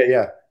 Um, Yeah, yeah,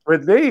 yeah.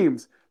 with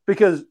names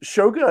because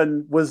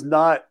Shogun was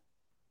not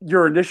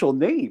your initial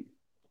name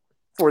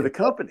for the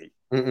company,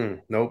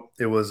 Nope.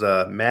 It was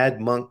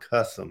Mad Monk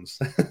Customs.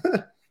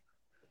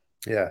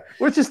 Yeah.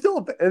 which is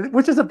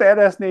a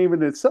badass name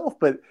in itself.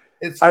 But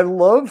It's I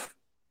love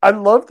I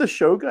love the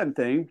Shogun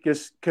thing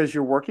because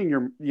you're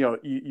working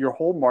your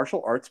whole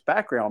martial arts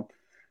background.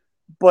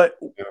 But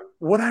yeah,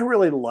 what I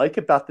really like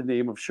about the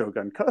name of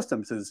Shogun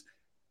Customs is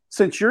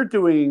since you're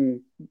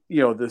doing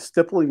the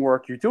stippling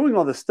work, you're doing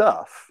all this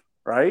stuff,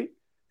 right?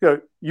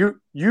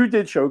 You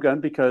did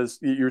Shogun because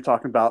you're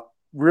talking about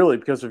really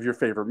because of your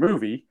favorite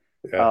movie,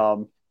 yeah.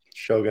 um,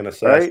 Shogun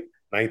Assassin, right?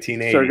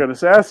 1980. Shogun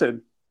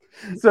Assassin.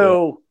 Yeah.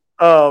 So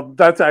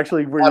that's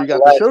actually where Not you the got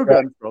the last dragon.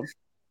 Shogun from,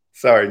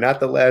 Sorry, not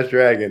the last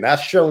dragon. Not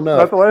shown not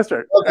up. the last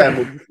one. Love that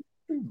movie,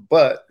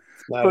 but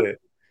it's not but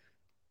it.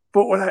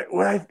 but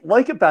what I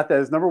like about that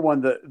is number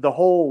one the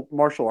whole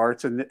martial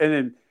arts and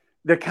then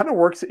that kind of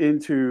works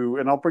into,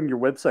 and I'll bring your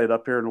website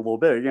up here in a little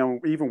bit.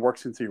 Even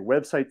works into your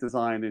website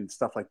design and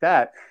stuff like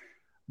that.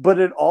 But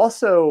it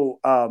also,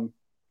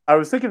 I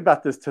was thinking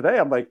about this today.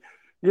 I'm like,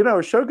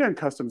 Shogun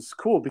Customs is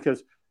cool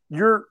because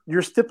you're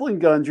stippling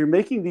guns. You're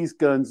making these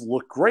guns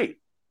look great.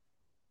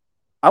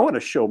 I want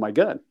to show my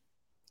gun,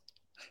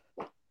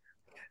 It's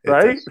a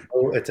right?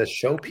 it's a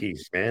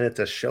showpiece, man. It's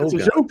a It's a Shogun.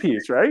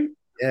 showpiece, right?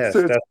 So Yes,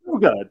 it's that's a show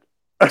gun.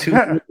 two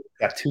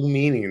got two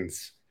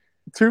meanings.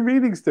 Two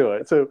meanings to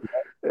it. So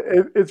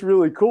it's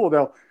really cool.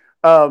 Now,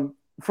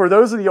 for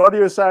those of the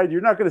audio side,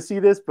 you're not going to see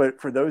this, but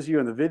for those of you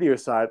on the video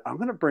side, I'm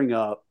going to bring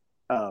up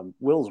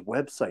Will's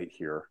website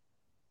here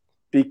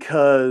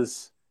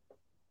because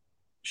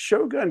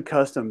Shogun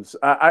Customs.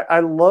 I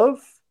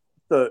love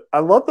the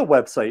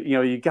website.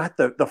 You got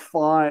the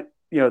font.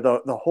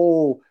 The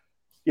whole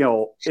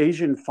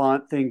Asian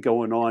font thing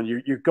going on.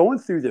 You're going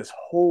through this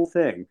whole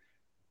thing,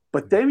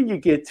 but then you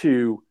get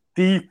to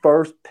the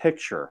first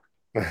picture,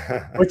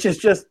 which is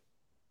just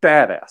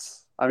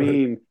badass.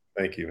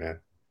 Thank you, man.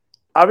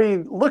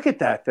 Look at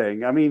that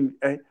thing. I'm,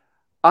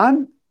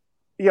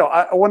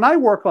 when I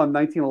work on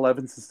 1911s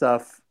and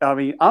stuff,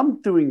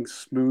 I'm doing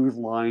smooth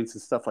lines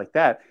and stuff like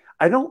that.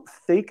 I don't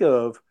think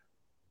of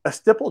a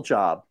stipple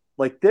job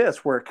like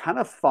this where it kind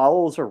of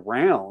follows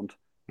around,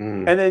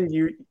 Mm, and then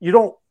you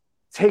don't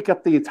take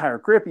up the entire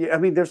grip. I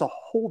mean, there's a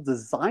whole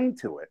design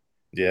to it.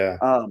 yeah.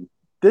 Um,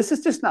 this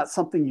is just not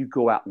something you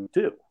go out and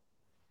do.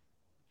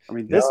 I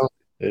mean, No,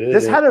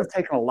 this it, had to have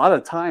taken a lot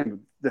of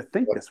time to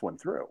think this one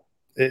through.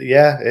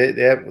 yeah,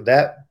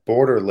 that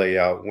border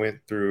layout went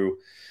through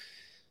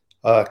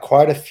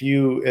quite a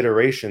few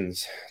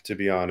iterations, to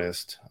be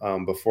honest,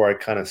 before I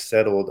kind of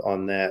settled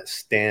on that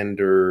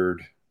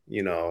standard,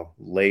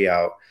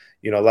 layout.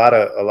 A lot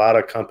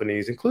of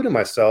companies, including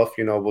myself,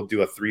 will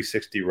do a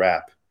 360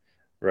 wrap,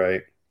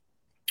 right?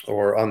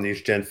 Or on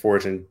these Gen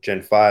 4s and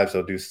Gen 5s,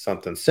 they'll do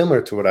something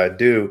similar to what I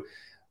do.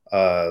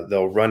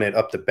 They'll run it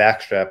up the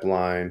backstrap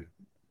line,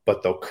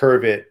 but they'll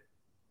curve it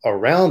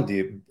around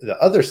the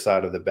other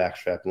side of the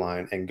backstrap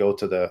line and go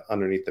to the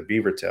underneath the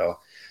beaver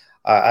tail.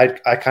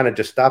 I kind of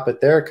just stop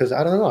it there because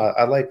I don't know.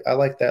 I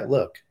like that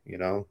look.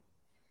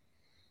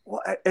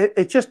 Well,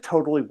 it just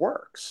totally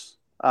works.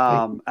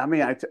 Thank I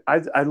mean,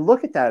 I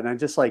look at that and I'm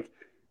just like,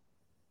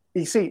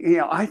 you see,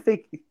 I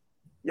think,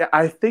 yeah,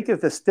 I think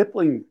of the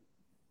stippling,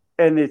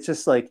 and it's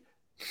just like,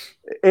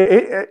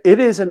 it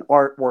is an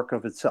artwork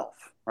of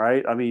itself,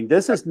 right? I mean,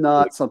 this is you.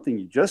 not something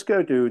you just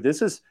go do.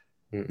 This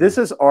Mm-mm.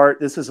 is art.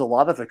 This is a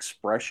lot of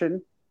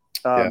expression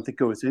Yeah, that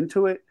goes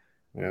into it.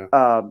 yeah.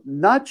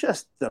 Not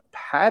just the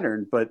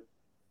pattern, but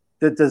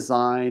the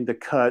design, the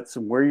cuts,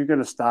 and where you're going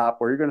to stop,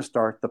 where you're going to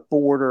start, the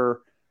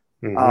border.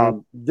 Hmm.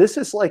 This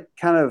is like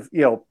kind of,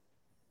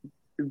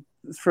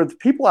 for the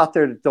people out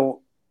there that don't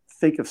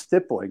think of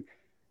stippling,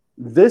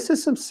 this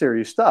is some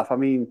serious stuff. I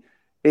mean,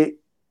 it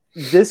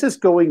this is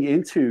going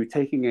into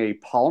taking a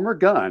polymer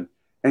gun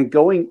and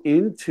going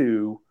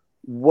into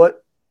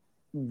what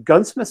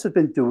gunsmiths have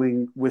been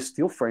doing with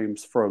steel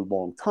frames for a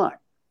long time.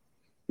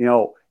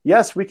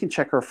 Yes, we can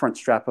checker a front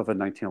strap of a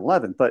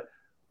 1911, but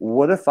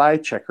what if I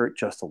checker it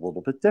just a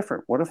little bit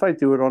different? What if I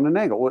do it on an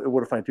angle?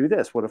 What if I do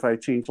this? What if I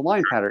change the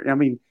line pattern? I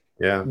mean,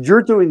 Yeah,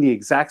 you're doing the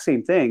exact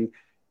same thing,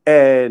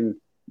 and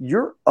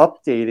you're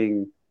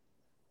updating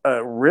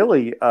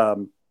really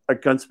a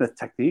gunsmith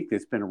technique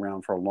that's been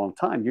around for a long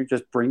time. You're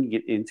just bringing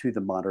it into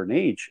the modern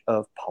age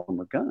of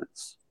polymer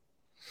guns.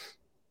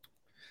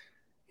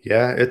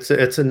 yeah. It's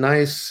definitely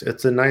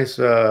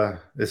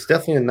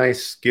a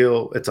nice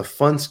skill. It's a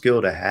fun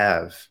skill to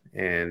have,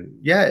 and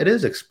yeah, it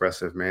is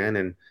expressive, man.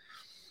 And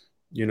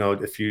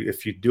if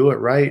you do it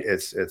right,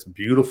 it's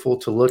beautiful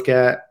to look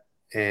at.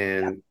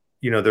 And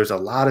there's a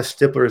lot of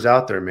stipplers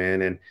out there,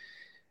 man, and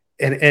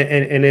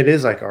it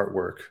is like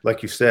artwork,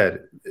 like you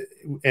said,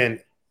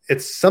 and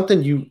it's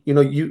something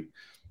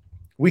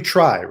we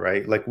try,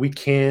 right? Like we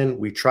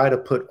try to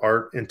put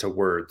art into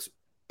words.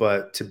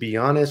 But to be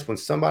honest, when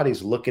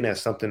somebody's looking at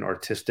something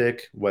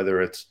artistic,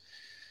 whether it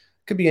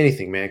could be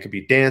anything, man. It could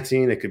be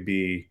dancing, it could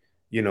be,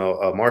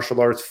 a martial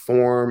arts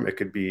form, it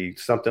could be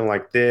something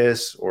like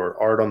this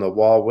or art on the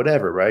wall,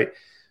 whatever, right?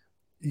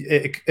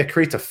 It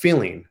creates a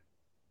feeling,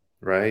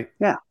 right?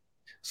 Yeah,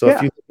 So if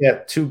yeah, you look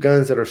at two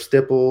guns that are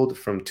stippled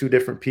from two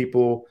different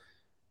people,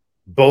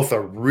 both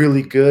are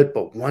really good,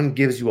 but one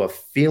gives you a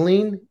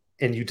feeling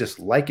and you just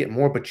like it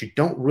more, but you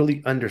don't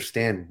really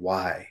understand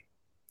why.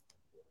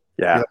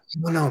 You're yeah, like,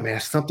 oh no, man,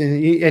 something,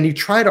 and you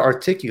try to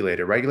articulate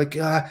it, right? You're like,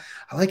 I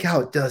like how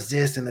it does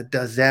this and it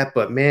does that,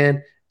 but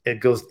man,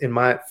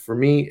 for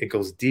me, it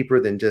goes deeper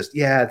than just,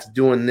 yeah, it's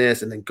doing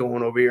this and then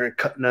going over here and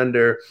cutting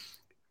under.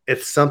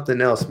 It's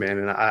something else, man.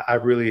 And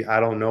I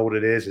don't know what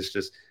it is. It's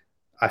just,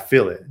 I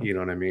feel it. You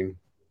know what I mean?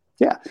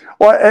 yeah.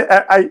 Well,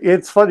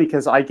 it's funny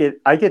because I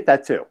get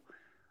that too,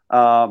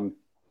 um,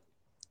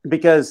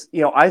 because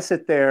I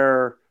sit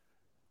there.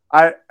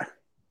 I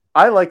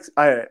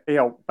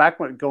back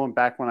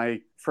when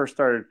I first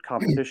started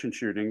competition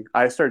shooting,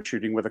 I started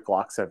shooting with a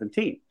Glock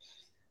 17.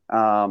 When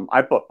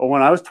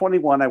I was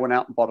 21, I went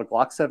out and bought a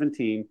Glock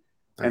 17,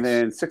 and Nice.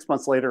 then 6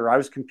 months later, I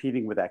was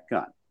competing with that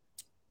gun.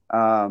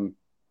 Um,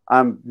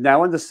 I'm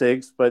now into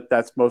SIGs, but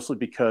that's mostly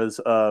because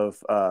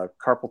of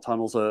carpal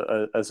tunnels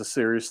as a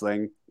serious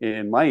thing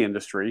in my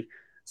industry.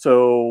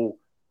 So,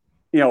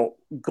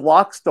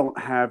 Glocks don't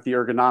have the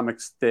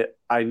ergonomics that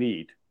I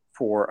need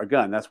for a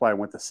gun. That's why I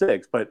went to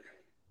SIGs. But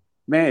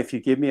man, if you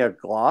give me a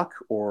Glock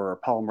or a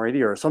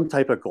Palomradi or some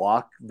type of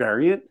Glock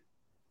variant,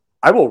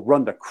 I will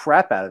run the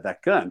crap out of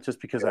that gun just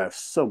because I have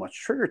so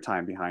much trigger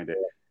time behind it.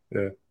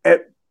 Yeah.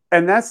 And,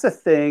 and that's the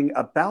thing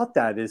about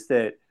that is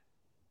that,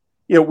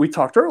 we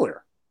talked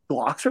earlier.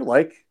 Glocks are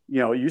like,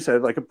 you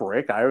said like a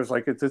brick. I was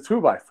like, it's a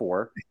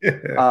 2x4. Yeah.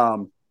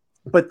 Um,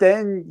 but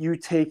then you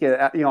take it,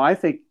 I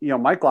think,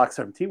 my Glock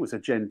 17 was a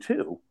Gen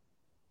 2.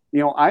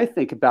 I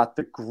think about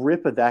the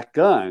grip of that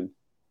gun.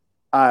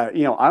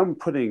 I'm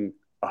putting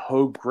a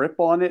Hogue grip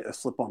on it, a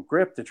slip-on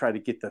grip to try to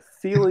get the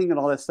feeling and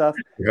all that stuff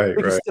Right.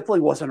 because Right.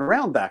 stippling wasn't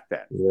around back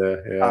then. Yeah.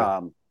 Yeah.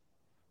 Um,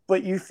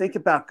 but you think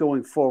about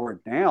going forward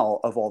now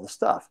of all the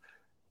stuff,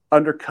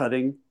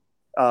 undercutting,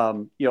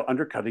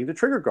 undercutting the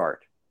trigger guard.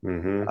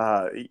 Hmm.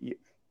 Uh,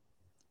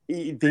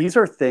 these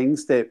are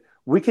things that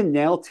we can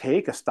now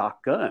take a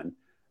stock gun.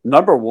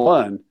 Number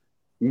one,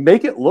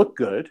 make it look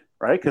good,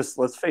 right? Because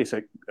let's face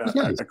it,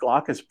 Nice. a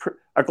Glock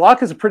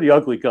is a pretty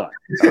ugly gun.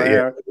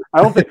 Yeah.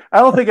 I don't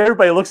think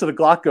everybody looks at a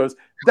Glock goes,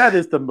 that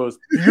is the most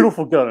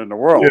beautiful gun in the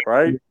world,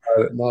 right?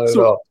 Not at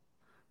So all.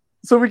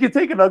 so we can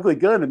take an ugly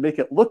gun and make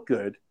it look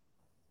good,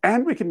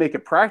 and we can make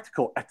it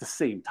practical at the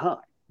same time.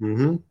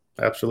 Mm-hmm.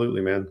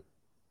 Absolutely, man.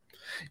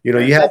 You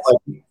And have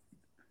like,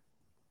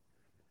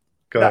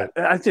 go ahead.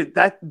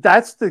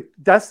 that's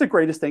the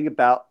greatest thing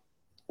about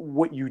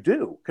what you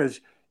do,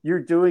 because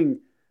you're doing,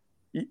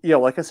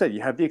 like I said,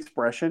 you have the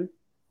expression,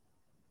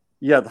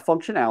 you have the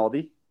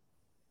functionality,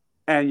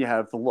 and you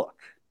have the look,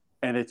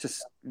 and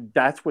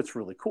that's what's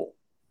really cool.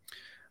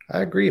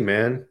 I agree,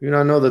 man.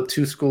 I know the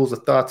two schools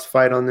of thoughts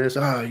fight on this.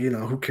 Oh,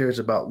 who cares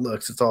about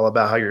looks? It's all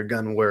about how your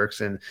gun works,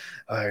 and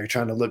you're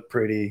trying to look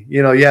pretty.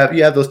 You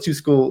have those two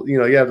schools. You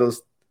have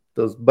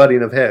those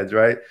butting of heads,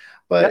 right?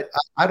 But Yep.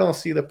 I don't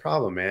see the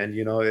problem, man.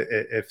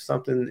 If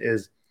something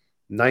is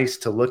nice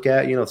to look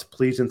at, it's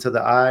pleasing to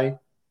the eye,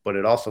 but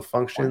it also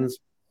functions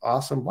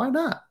awesome. Why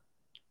not?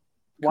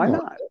 Why Come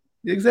on. not?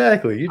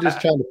 Exactly. You're just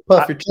trying to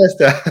puff your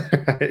chest out,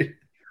 right?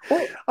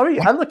 Well, I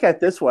mean, I look at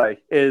it this way: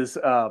 is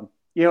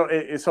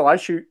so I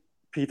shoot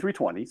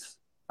P320s.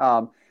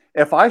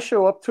 If I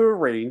show up to a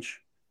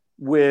range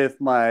with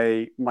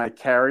my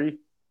carry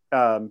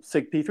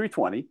SIG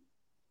P320,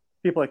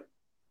 people are like,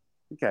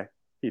 okay,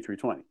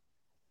 P320.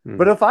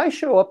 But if I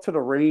show up to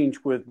the range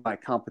with my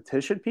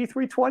competition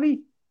P320,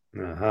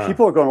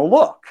 people are going to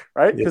look,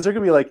 right? Because they're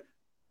going to be like,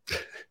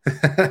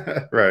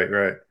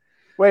 right.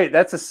 Wait,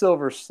 that's a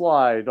silver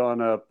slide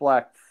on a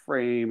black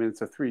frame, and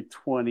it's a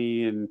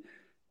 320, and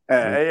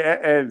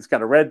it's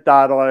got a red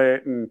dot on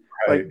it, and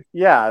right. like,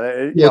 yeah,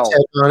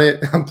 on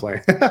it. I'm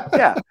playing.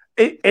 Yeah,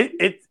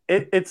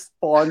 it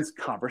spawns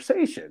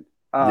conversation.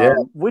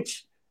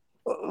 Which,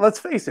 let's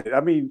face it,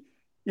 I mean,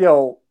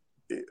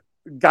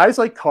 guys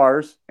like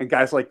cars and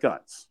guys like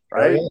guns,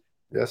 right? Oh,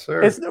 yeah. Yes,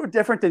 sir. It's no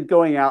different than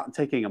going out and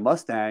taking a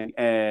Mustang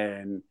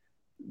and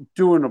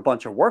doing a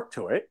bunch of work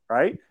to it,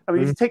 right? I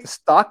mean, if you take a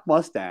stock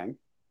Mustang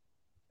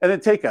and then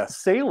take a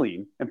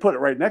Saline and put it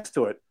right next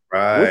to it,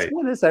 right? Which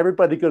one is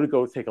everybody going to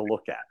go take a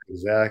look at?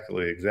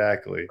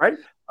 Exactly. Right?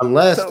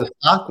 Unless the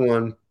stock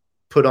one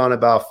put on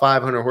about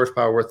 500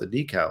 horsepower worth of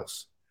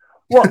decals.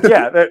 Well,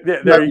 yeah,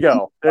 there you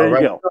go. There you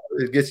go.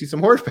 It gets you some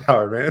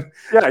horsepower, man.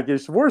 Yeah, it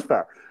gives you some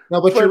horsepower. No,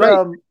 but you're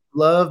right. We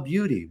love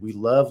beauty. We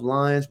love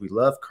lines. We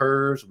love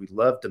curves. We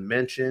love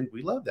dimension.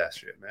 We love that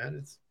shit,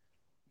 man.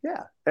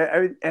 Yeah.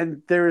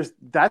 And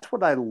that's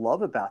what I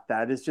love about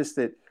that, is just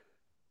that,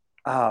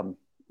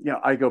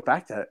 I go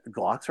back to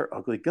Glocks are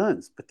ugly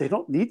guns, but they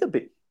don't need to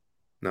be.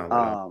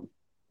 No.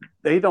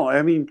 They don't.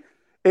 I mean,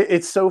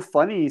 it's so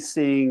funny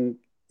seeing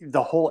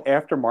the whole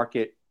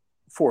aftermarket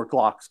for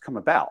Glocks come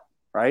about,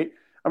 right?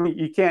 I mean,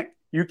 you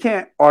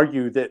can't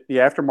argue that the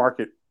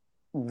aftermarket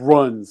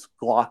runs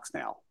Glocks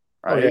now,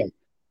 right? Oh, yeah.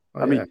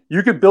 I mean,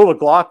 you could build a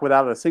Glock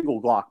without a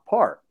single Glock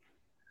part,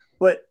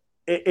 but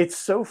it's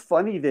so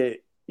funny that,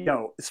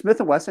 Smith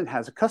 & Wesson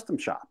has a custom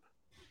shop,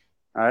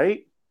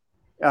 right?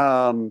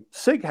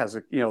 SIG has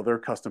their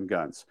custom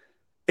guns.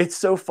 It's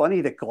so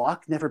funny that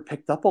Glock never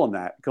picked up on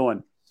that,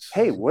 going,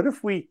 hey, what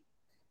if we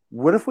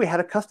had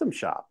a custom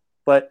shop?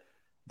 But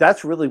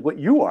that's really what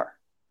you are.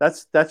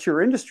 That's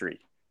your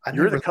industry.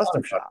 You're the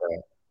custom shop.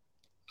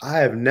 I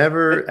have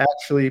never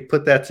actually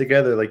put that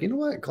together. Like, you know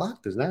what?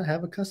 Glock does not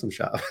have a custom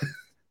shop.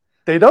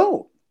 They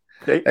don't.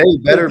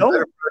 Better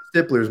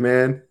stipplers,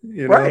 man.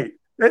 Right.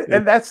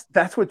 And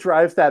that's what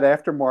drives that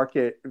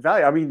aftermarket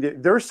value. I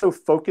mean, they're so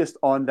focused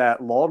on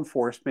that law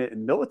enforcement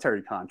and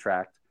military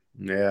contract.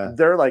 Yeah.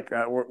 They're like,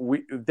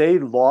 they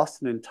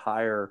lost an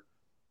entire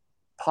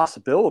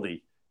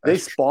possibility. They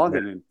spawned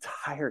an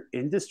entire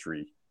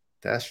industry.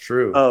 That's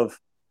true. Of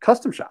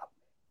custom shop.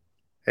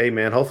 Hey,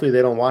 man, hopefully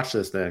they don't watch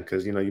this then,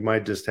 because, you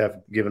might just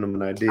have given them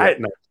an idea.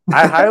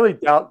 I highly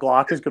doubt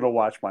Glock is going to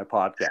watch my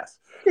podcast.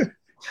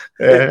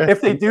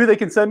 If they do, they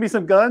can send me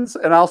some guns,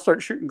 and I'll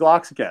start shooting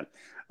Glocks again.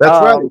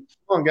 That's right. Come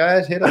on,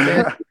 guys, hit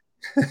them.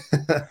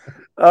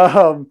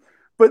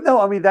 But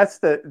no, I mean, that's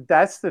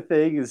the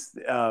thing is,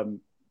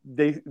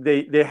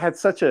 they had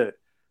such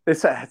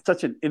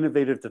an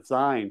innovative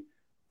design,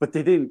 but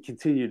they didn't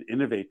continue to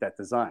innovate that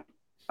design.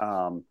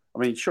 I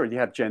mean, sure, you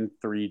have Gen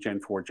 3, Gen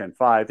 4, Gen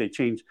 5. They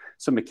changed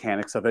some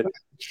mechanics of it.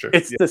 Sure.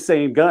 It's the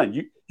same gun.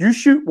 You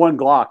shoot one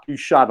Glock, you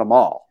shot them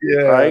all.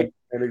 Yeah, right?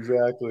 And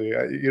exactly.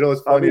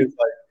 It's funny. It's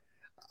like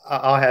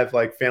I'll have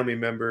like family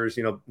members,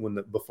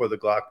 before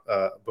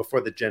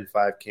the Gen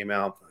 5 came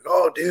out, like,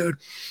 oh, dude,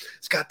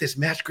 it's got this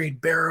match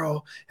grade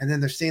barrel, and then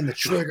they're seeing the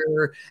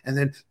trigger, and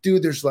then,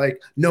 dude, there's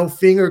like no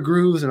finger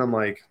grooves, and I'm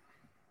like,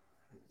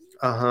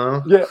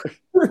 yeah.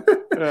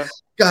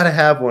 Gotta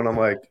have one. I'm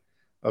like,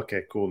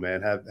 okay, cool,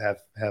 man.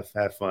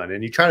 Have fun.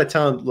 And you try to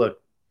tell them,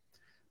 look,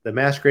 the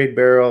match grade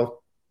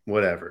barrel,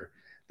 whatever.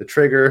 The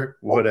trigger,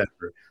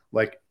 whatever.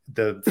 Like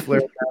the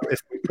flare,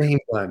 it's the same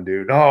gun,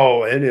 dude.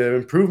 Oh, and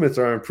improvements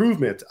are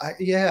improvements.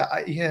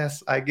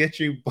 Yes, I get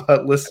you,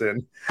 but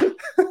listen.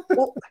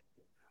 Well,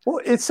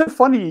 it's so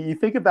funny. You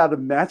think about a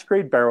match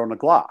grade barrel and a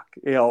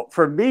Glock.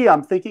 For me,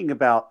 I'm thinking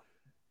about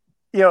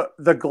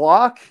the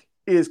Glock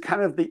is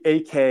kind of the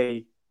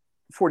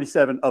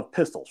AK-47 of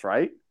pistols,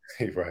 right?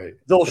 Right.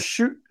 They'll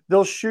shoot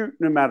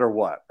no matter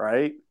what,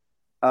 right?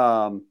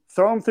 Throw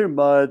them through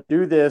mud,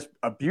 do this,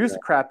 abuse Yeah. the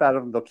crap out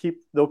of them.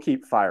 They'll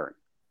keep firing.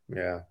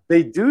 Yeah.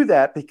 They do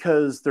that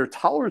because their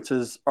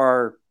tolerances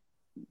are,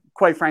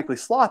 quite frankly,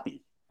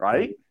 sloppy,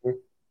 right?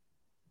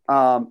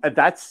 Mhm. And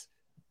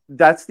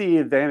that's the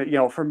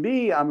advantage. For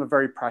me, I'm a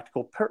very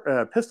practical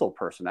pistol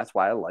person. That's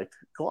why I like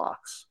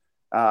Glocks.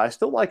 I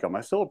still like them.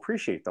 I still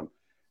appreciate them.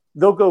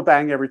 They'll go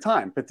bang every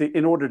time, but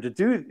in order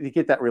to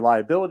get that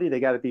reliability, they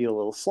got to be a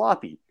little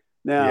sloppy.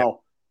 Yeah. Now,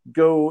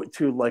 go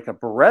to like a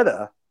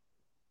Beretta.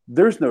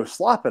 There's no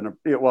slop in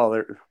a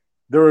well,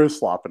 there is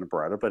slop in a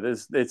Beretta, but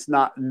it's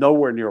not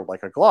nowhere near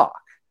like a Glock.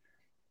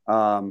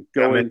 Not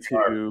Go many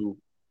are. into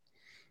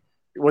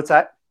what's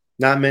that?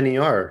 Not many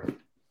are.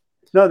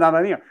 No, not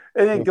any. And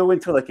then go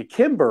into like a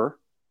Kimber.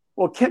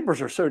 Well,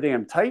 Kimbers are so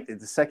damn tight that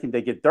the second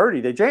they get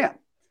dirty, they jam.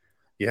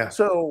 Yeah,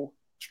 So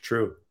it's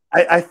true.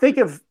 I think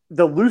of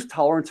the loose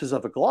tolerances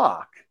of a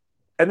Glock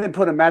and then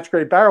put a match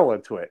grade barrel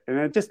into it. And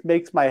it just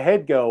makes my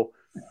head go,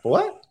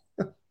 What?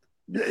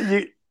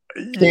 you,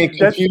 Can't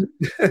that's, compute.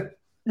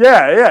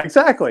 yeah,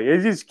 exactly.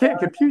 You just can't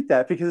compute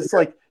that because it's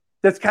like,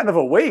 that's kind of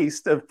a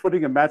waste of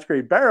putting a match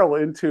grade barrel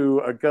into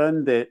a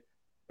gun that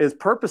is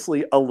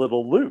purposely a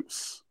little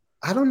loose.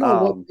 I don't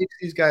know what Um, makes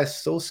these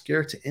guys so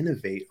scared to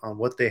innovate on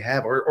what they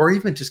have, or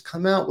even just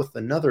come out with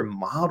another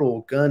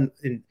model gun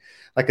in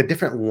like a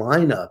different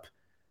lineup.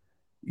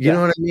 You know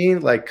yeah. what I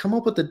mean? Like come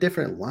up with a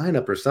different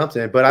lineup or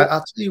something. But I'll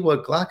tell you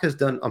what Glock has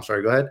done. I'm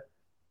sorry, go ahead.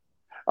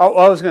 Oh,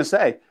 I was going to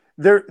say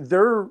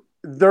their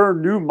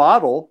new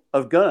model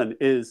of gun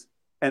is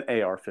an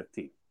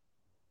AR-15.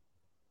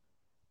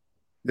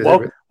 Is it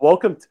really?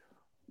 Welcome.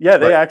 Yeah,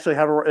 they Right. actually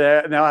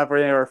now have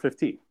an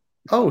AR-15.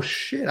 Oh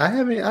shit! I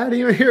didn't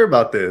even hear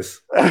about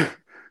this.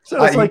 So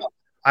I it's you like know,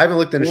 I haven't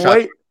looked into shots.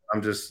 wait,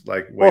 I'm just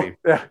like well, waiting.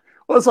 yeah,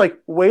 well, it's like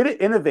way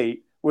to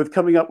innovate with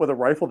coming up with a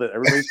rifle that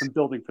everybody's been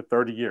building for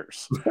 30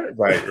 years. Right,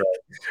 right,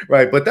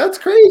 right. But that's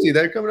crazy.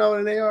 They're coming out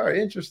with an AR.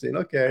 Interesting.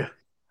 Okay.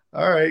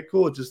 All right,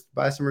 cool. Just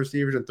buy some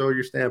receivers and throw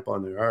your stamp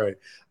on there. All right.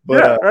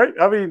 But Yeah, right.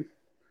 I mean,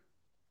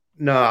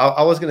 no,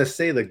 I was gonna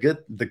say the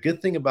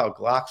good thing about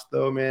Glocks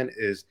though, man,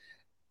 is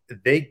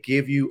they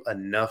give you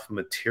enough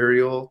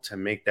material to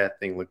make that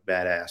thing look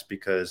badass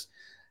because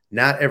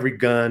not every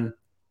gun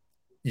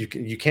you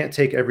can't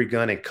take every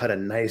gun and cut a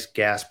nice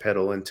gas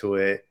pedal into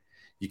it.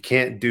 You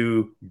can't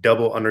do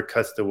double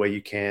undercuts the way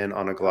you can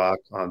on a Glock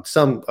on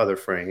some other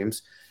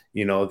frames,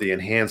 the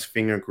enhanced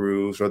finger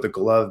grooves or the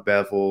glove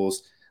bevels.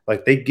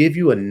 Like they give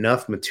you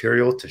enough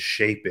material to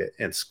shape it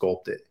and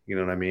sculpt it. You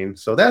know what I mean?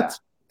 So yeah, that's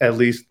at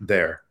least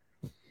there.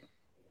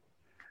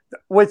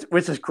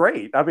 which is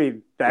great. I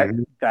mean,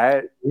 Mhm.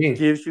 that Yeah.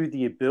 gives you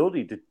the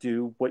ability to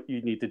do what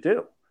you need to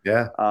do.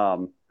 Yeah.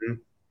 Um, Mhm.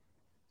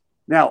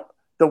 Now,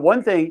 the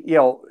one thing,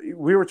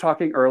 we were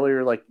talking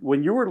earlier, like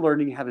when you were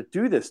learning how to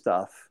do this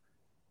stuff,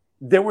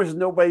 there was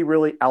nobody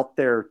really out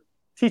there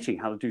teaching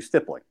how to do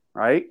stippling,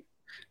 right?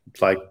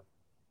 It's like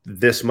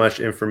this much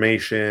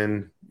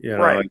information,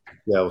 Right.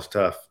 that was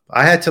tough.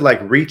 I had to like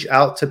reach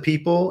out to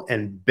people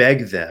and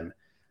beg them.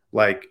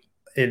 Like,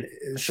 and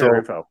Share so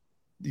info.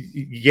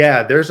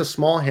 yeah, there's a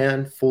small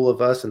handful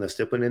of us in the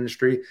stippling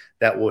industry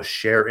that will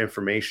share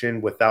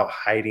information without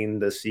hiding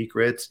the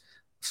secrets.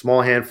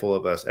 Small handful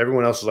of us.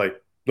 Everyone else is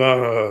like,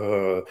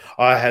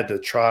 I had to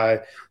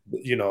try,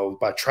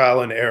 by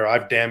trial and error.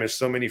 I've damaged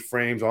so many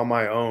frames on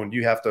my own.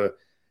 You have to,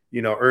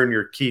 earn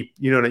your keep.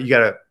 You got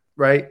to,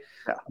 right?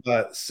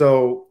 Yeah.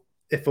 So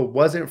if it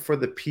wasn't for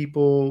the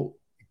people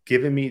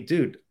giving me,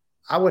 dude,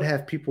 I would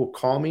have people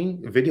call me,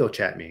 video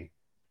chat me,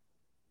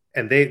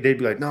 and they'd be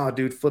like, "No,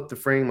 dude, flip the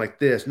frame like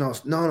this. No,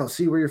 no, no.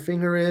 See where your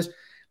finger is."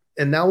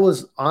 And that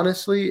was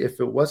honestly, if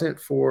it wasn't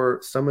for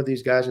some of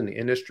these guys in the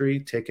industry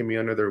taking me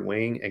under their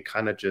wing and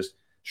kind of just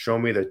show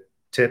me the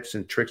tips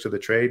and tricks of the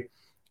trade,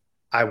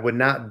 I would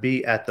not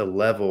be at the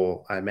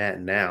level I'm at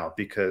now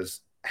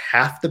because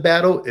half the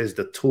battle is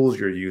the tools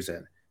you're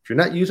using. If you're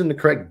not using the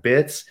correct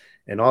bits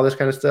and all this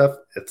kind of stuff,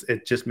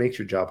 it just makes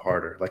your job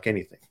harder, like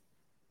anything.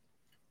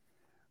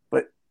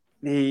 But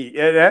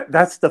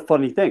that's the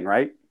funny thing,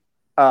 right?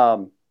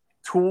 Um,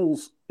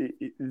 Tools,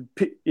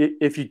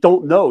 if you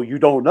don't know, you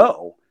don't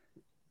know.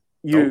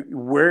 Oh,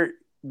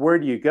 Where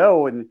do you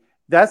go? And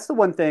that's the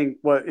one thing.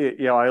 What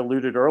I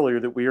alluded earlier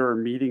that we are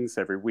in meetings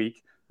every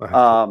week,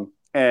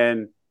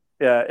 and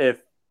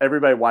if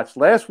everybody watched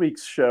last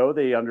week's show,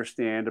 they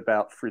understand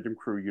about Freedom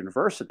Crew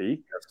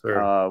University yes,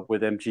 sir.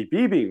 with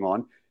MGB being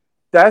on.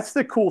 That's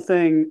the cool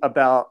thing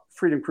about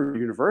Freedom Crew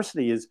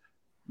University is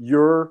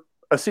you're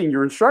a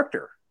senior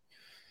instructor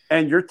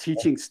and you're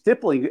teaching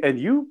stippling, and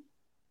you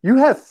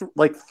have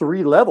like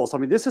three levels. I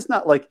mean, this is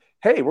not like,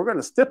 hey, we're going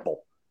to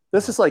stipple.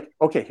 This is like,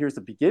 okay, here's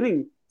the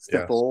beginning Yes.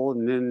 stipple,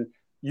 and then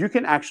you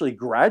can actually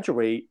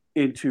graduate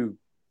into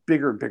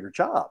bigger and bigger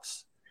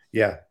jobs.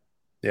 Yeah.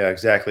 Yeah,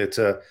 exactly. It's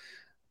a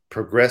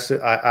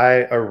progressive.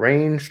 I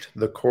arranged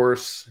the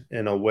course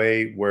in a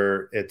way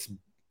where it's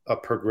a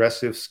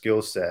progressive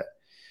skill set.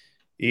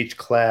 Each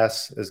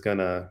class is going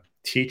to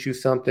teach you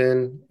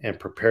something and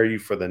prepare you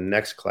for the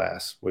next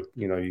class. With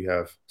you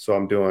have, so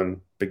I'm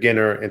doing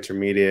beginner,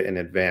 intermediate, and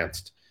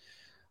advanced,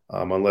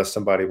 unless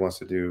somebody wants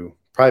to do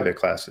private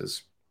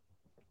classes.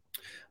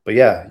 But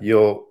yeah,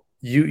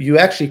 you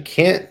actually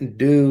can't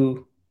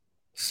do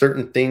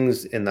certain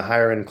things in the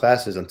higher end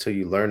classes until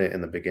you learn it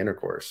in the beginner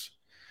course.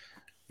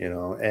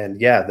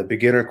 And yeah, the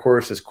beginner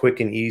course is quick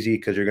and easy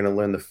because you're going to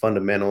learn the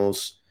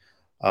fundamentals.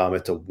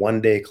 It's a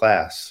 1 day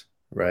class,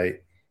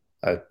 right?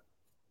 I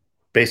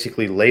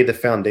basically lay the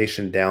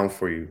foundation down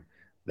for you.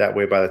 That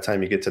way, by the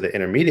time you get to the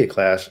intermediate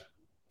class,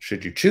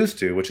 should you choose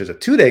to, which is a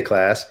 2 day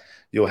class,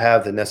 you'll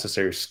have the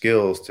necessary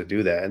skills to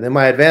do that. And then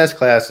my advanced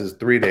class is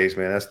 3 days,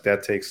 man.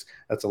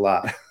 That's a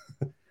lot.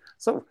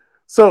 So,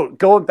 so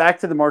going back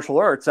to the martial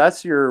arts,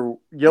 that's your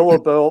yellow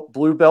belt,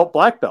 blue belt,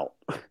 black belt,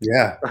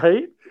 Yeah.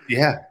 right?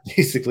 Yeah.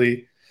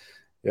 Basically,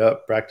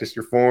 yep. Practice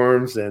your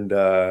forms and,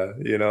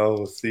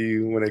 we'll see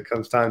when it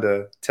comes time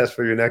to test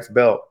for your next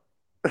belt.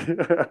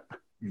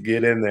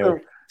 Get in there, So,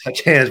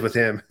 touch hands with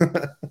him.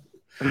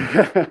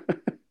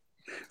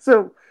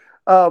 so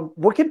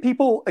what can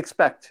people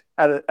expect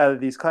out of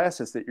these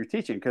classes that you're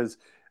teaching? Because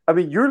I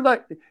mean, you're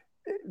like,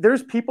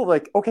 there's people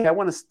like, okay, I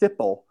want to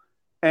stipple,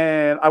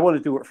 and I want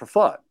to do it for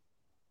fun,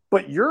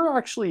 but you're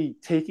actually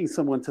taking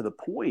someone to the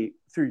point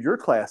through your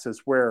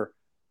classes where,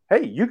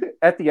 hey, you could,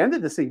 at the end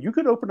of this thing, you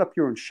could open up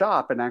your own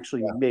shop and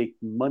actually Yeah, make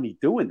money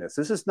doing this.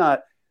 This is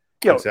not,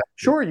 exactly.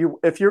 sure,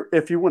 if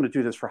you want to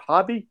do this for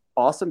hobby,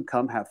 awesome,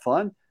 come have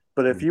fun.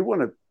 But Mm. if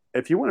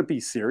you want to be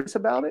serious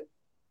about it,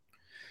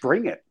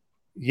 bring it.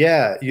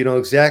 Yeah,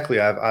 exactly.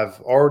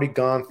 I've already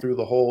gone through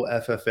the whole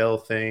FFL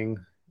thing.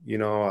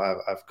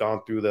 I've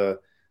gone through the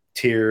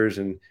tiers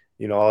and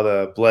all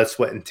the blood,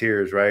 sweat, and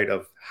tears, right?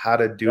 Of how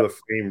to do Yep. a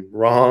frame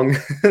wrong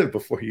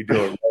before you do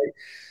it right.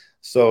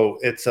 So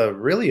it's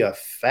really a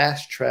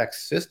fast track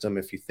system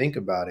if you think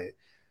about it.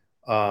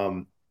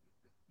 Um,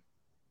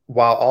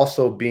 while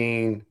also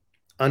being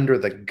under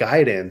the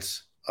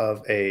guidance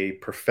of a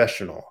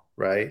professional,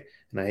 right?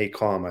 And I hate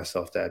calling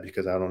myself that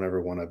because I don't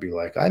ever want to be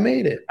like, I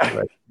made it,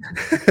 right?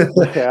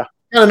 Yeah.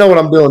 I don't know what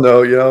I'm doing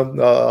though,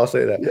 I'll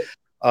say that.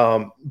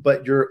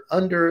 But you're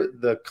under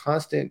the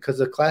constant because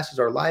the classes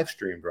are live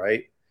streamed,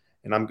 right?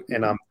 And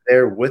I'm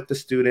there with the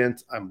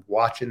students. I'm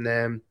watching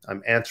them.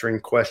 I'm answering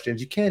questions.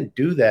 You can't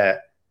do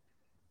that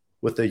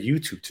with a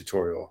YouTube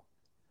tutorial.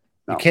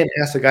 You No. can't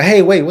ask the guy,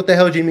 "Hey, wait, what the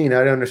hell do you mean?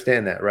 I don't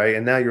understand that," right?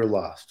 And now you're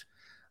lost.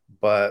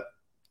 But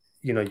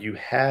you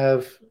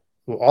have,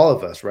 well, all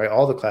of us, right?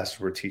 All the classes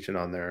we're teaching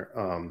on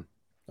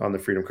the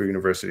Freedom Crew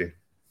University,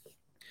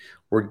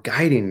 we're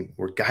guiding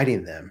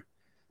them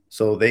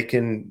so they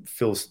can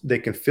feel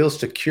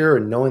secure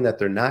knowing that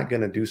they're not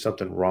going to do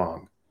something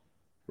wrong,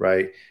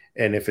 right?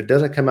 And if it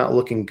doesn't come out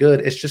looking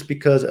good, it's just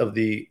because of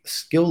the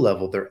skill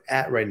level they're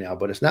at right now,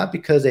 but it's not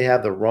because they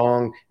have the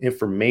wrong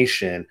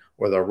information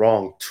or the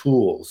wrong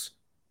tools.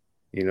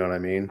 You know what I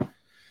mean?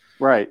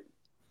 Right.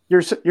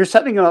 You're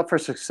setting them up for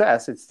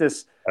success. It's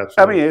this.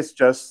 I mean, Absolutely.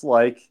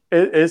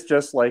 it's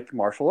just like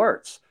martial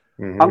arts.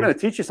 I'm Hmm. going to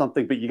teach you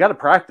something, but you got to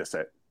practice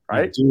it, You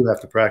right? do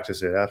have to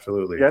practice it.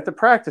 Absolutely. You have to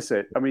practice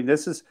it. I mean,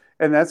 this is,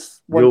 and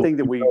that's one You'll thing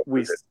that keep up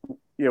with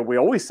it. we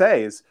always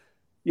say is,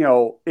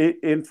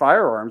 in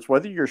firearms,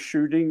 whether you're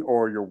shooting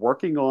or you're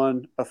working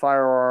on a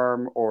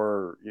firearm,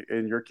 or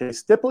in your case,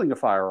 stippling a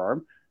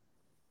firearm,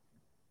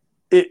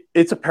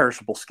 it's a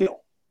perishable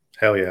skill,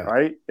 Hell yeah.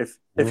 right? If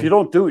you Mhm.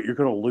 don't do it, you're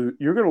gonna lose.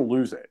 You're gonna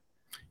lose it.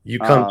 You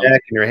come Um,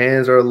 back and your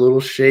hands are a little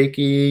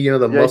shaky.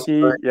 The muscle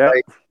Yankee, yeah,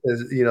 like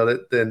is,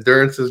 the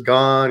endurance is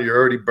gone. You're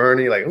already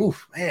burning. Like,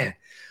 oof, man.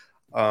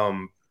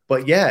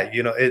 But yeah,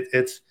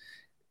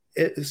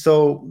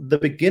 so the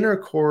beginner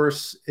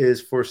course is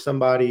for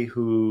somebody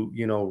who,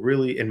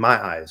 really, in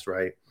my eyes,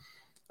 right,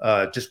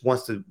 just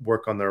wants to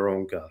work on their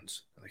own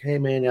guns. Like, hey,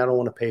 man, I don't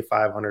want to pay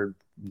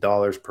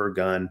 $500 per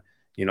gun.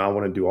 I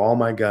want to do all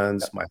my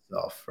guns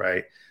myself,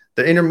 right?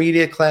 The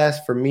intermediate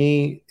class for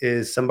me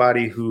is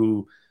somebody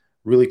who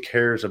really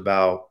cares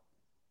about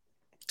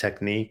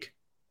technique.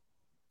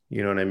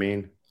 You know what I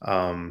mean?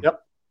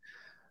 yep.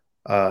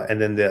 And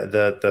then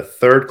the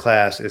third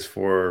class is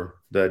for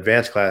the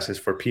advanced class is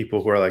for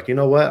people who are like, you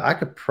know what, I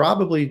could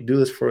probably do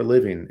this for a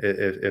living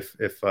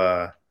if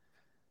I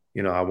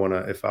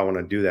want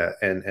to do that,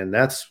 and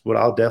that's what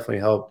I'll definitely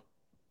help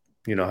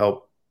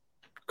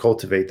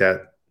cultivate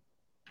that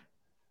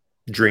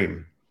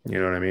dream. You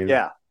know what I mean?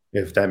 Yeah,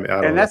 If that, I and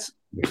don't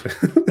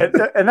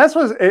know. and that's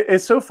what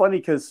it's so funny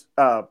because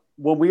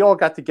when we all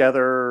got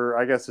together,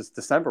 I guess it's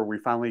December, we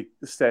finally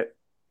set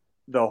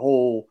the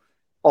whole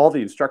all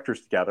the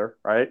instructors together,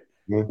 right?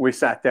 Mhm. We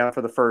sat down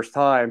for the first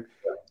time.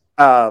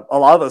 A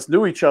lot of us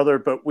knew each other,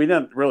 but we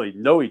didn't really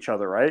know each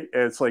other, right?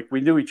 It's like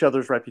we knew each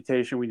other's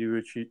reputation, we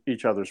knew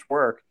each other's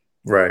work,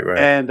 Right, right.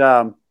 and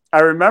I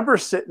remember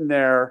sitting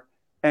there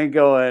and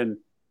going,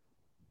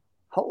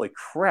 holy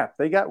crap,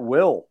 they got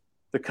Will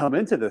to come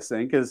into this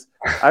thing because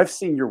I've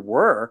seen your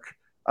work.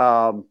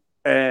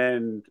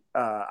 And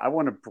I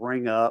want to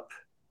bring up,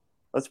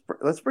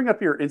 let's bring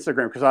up your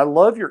Instagram because I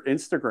love your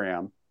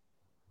Instagram.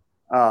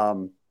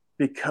 Um,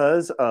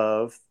 because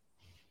of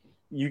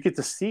you get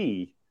to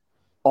see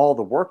all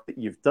the work that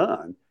you've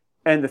done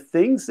and the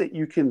things that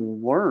you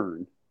can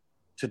learn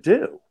to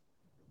do.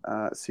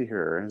 Let's see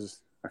here, as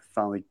I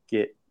finally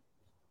get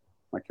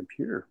my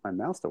computer, my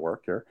mouse to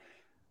work here.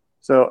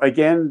 So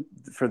again,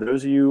 for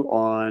those of you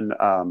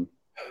on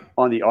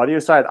the audio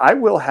side, I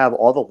will have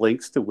all the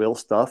links to Will's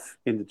stuff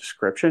in the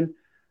description,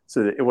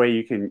 so that way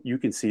you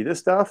can see this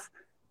stuff.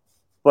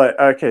 But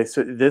okay,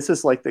 so this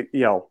is like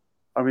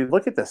I mean,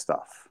 look at this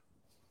stuff.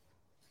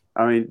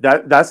 I mean,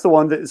 that's the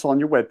one that is on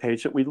your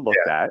webpage that we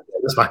looked at.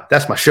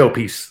 That's my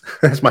showpiece.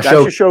 That's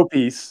your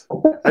showpiece.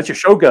 That's your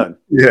Shogun.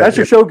 Yeah, that's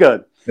your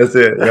Shogun. That's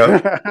it.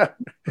 Yep.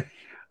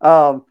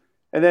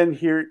 And then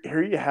here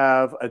you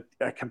have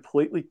a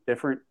completely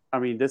different. I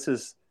mean,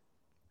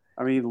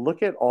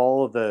 look at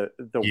all of the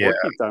work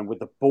you've done with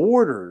the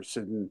borders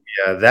and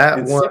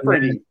that one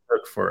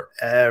took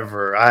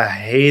forever. I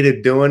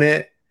hated doing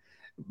it.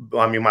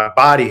 I mean, my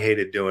body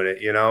hated doing it,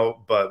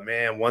 but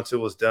man, once it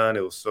was done,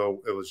 it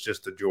was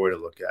just a joy to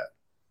look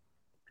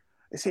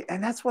at. See,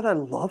 and that's what I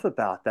love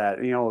about that.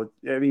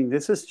 I mean,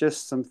 this is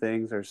just some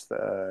things. There's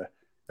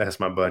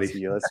that's my buddy.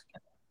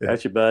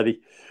 That's your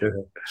buddy.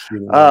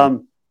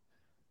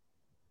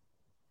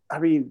 I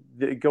mean,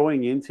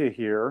 going into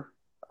here,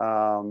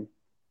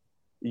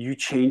 you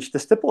changed the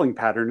stippling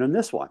pattern in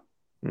this one.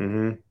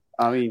 Mm-hmm.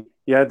 I mean,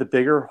 you had the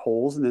bigger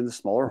holes and then the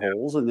smaller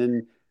holes, and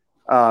then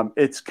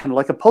it's kind of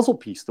like a puzzle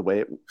piece the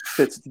way it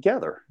fits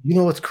together. You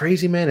know what's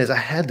crazy, man, is I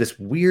had this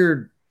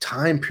weird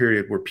time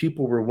period where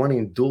people were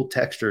wanting dual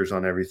textures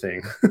on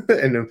everything,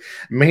 and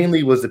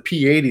mainly was the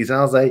P80s. And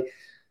I was like,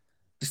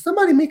 did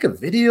somebody make a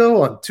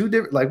video on two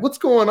different? Like, what's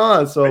going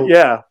on? So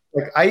yeah.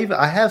 Like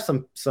I have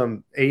some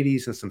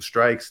 80s and some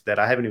strikes that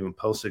I haven't even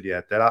posted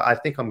yet that I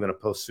think I'm going to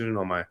post soon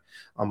on my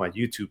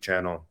YouTube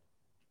channel.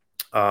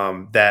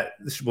 That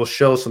will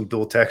show some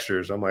dual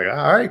textures. I'm like,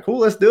 all right, cool,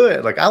 let's do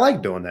it. Like, I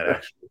like doing that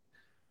actually.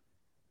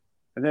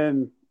 And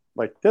then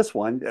like this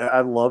one,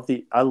 I love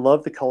the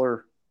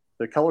color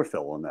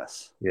fill on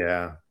this.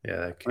 Yeah.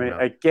 That came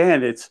out.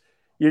 Again,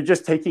 you're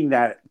just taking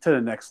that to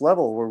the next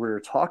level where we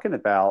were talking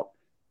about.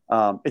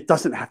 It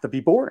doesn't have to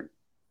be boring,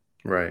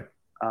 right?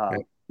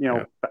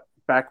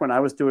 Back when I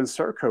was doing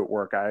Cerakote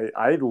work,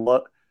 I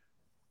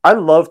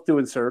loved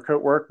doing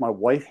Cerakote work. My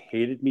wife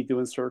hated me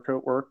doing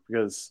Cerakote work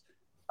because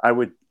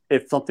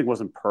if something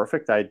wasn't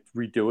perfect, I'd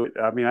redo it.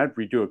 I mean, I'd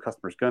redo a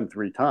customer's gun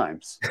 3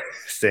 times.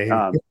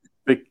 Same.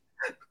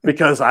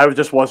 Because I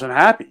just wasn't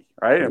happy,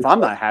 right? If I'm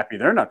not happy,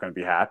 they're not going to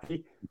be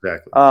happy.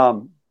 Exactly.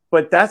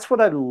 But that's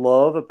what I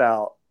love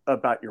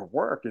about your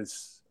work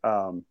is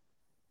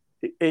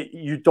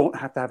you don't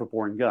have to have a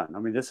boring gun. I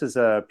mean, this is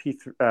a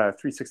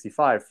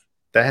P365.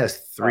 That has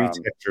 3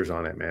 textures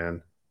on it,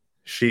 man.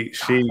 She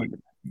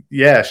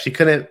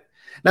couldn't,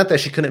 not that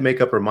she couldn't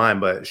make up her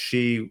mind, but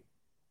she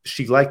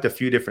liked a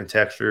few different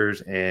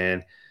textures,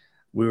 and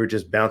we were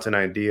just bouncing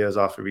ideas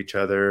off of each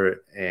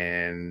other.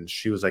 And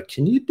she was like,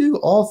 can you do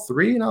all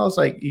 3? And I was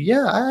like,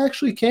 yeah, I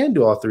actually can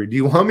do all 3. Do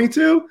you want me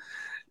to?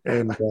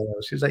 And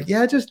she was like,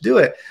 yeah, just do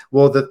it.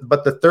 Well,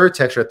 but the third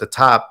texture at the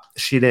top,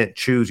 she didn't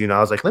choose, I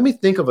was like, let me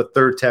think of a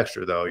third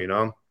texture though,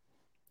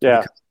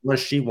 Yeah. Because what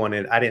she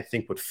wanted, I didn't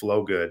think would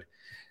flow good.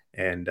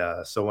 And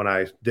so when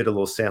I did a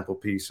little sample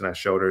piece and I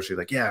showed her, she's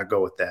like, yeah,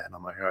 go with that. And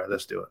I'm like, all right,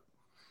 let's do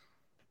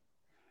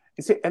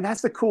it. And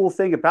that's the cool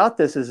thing about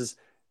this is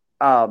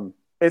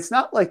it's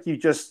not like you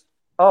just,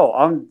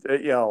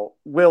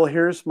 Will,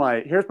 here's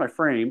my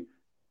frame,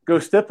 go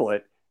stipple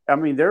it. I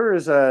mean,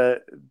 there's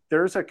a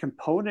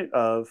component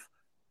of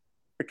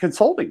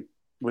consulting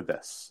with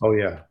this. Oh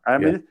yeah. I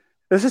mean,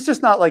 this is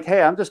just not like,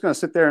 hey, I'm just going to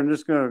sit there and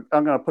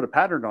I'm going to put a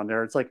pattern on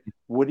there. It's like,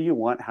 what do you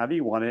want? How do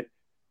you want it?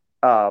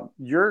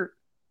 You're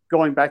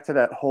going back to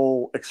that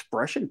whole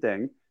expression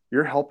thing.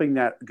 You're helping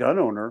that gun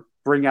owner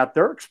bring out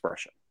their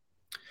expression.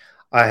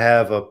 I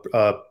have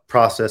a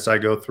process I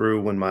go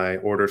through when my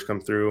orders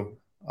come through.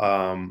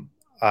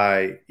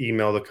 I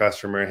email the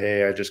customer,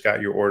 hey, I just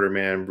got your order,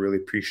 man. Really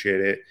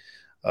appreciate it.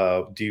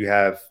 Do you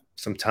have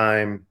some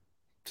time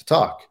to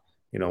talk?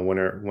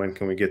 When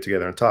can we get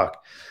together and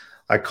talk?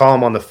 I call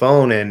them on the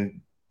phone,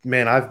 and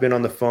man, I've been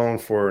on the phone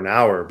for an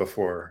hour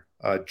before,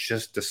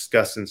 just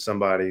discussing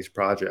somebody's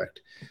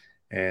project.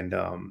 And,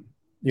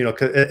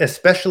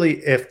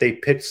 especially if they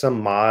pick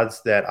some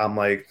mods that I'm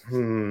like,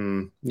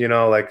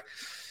 like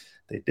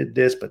they did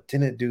this, but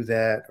didn't do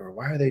that. Or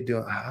why are they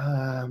doing,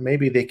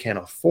 maybe they can't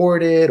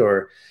afford it.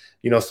 Or,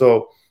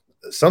 so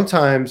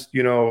sometimes,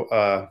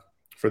 for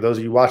those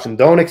of you watching,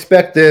 don't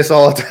expect this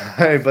all the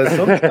time, but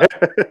sometimes,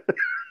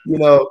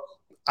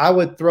 I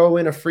would throw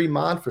in a free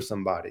mod for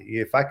somebody.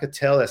 If I could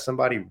tell that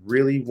somebody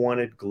really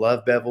wanted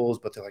glove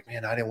bevels, but they're like,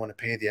 man, I didn't want to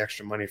pay the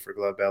extra money for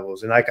glove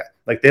bevels. And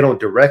like they don't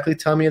directly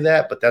tell me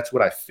that, but that's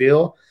what I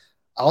feel.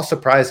 I'll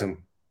surprise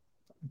them.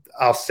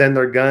 I'll send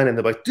their gun and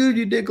they're like, dude,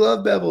 you did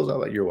glove bevels. I'm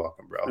like, you're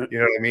welcome, bro. You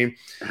know what I mean?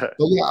 But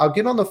yeah, I'll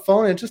get on the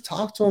phone and just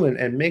talk to them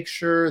and make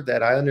sure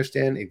that I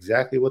understand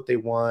exactly what they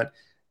want,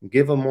 and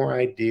give them more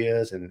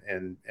ideas and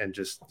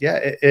just, yeah,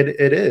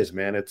 it is,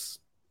 man. It's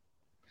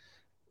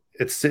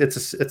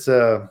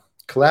a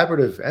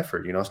collaborative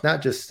effort. You know, it's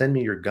not just send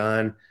me your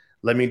gun,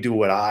 let me do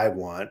what I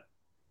want,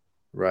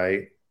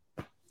 right?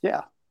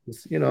 Yeah.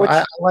 You know, I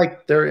Which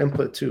like their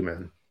input too,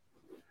 man.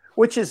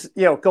 which is,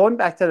 going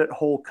back to that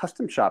whole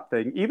custom shop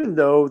thing, even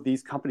though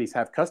these companies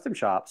have custom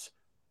shops,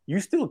 you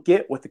still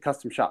get what the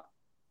custom shop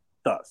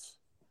does,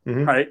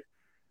 Hmm. right?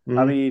 I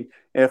Hmm. mean,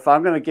 if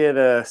I'm going to get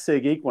a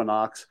Sig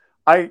Equinox,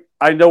 I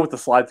know what the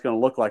slide's going to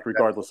look like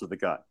regardless of the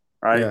gun,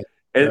 right? Yeah,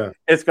 yeah.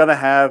 It's going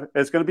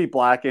to be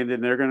blackened,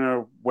 and they're going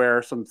to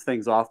wear some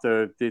things off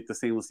the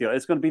stainless steel.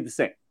 It's going to be the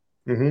same.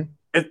 Hmm.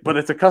 But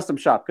it's a custom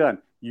shop gun.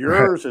 Right.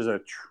 Yours is a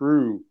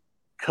true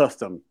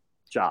custom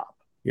job.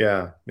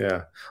 Yeah,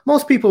 yeah.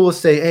 Most people will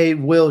say, "Hey,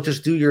 Will,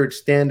 just do your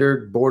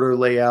standard border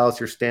layouts,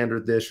 your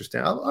standard this, your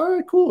standard." All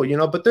right, cool. You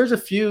know, but there's a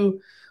few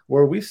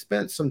where we've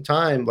spent some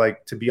time.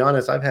 Like, to be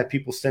honest, I've had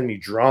people send me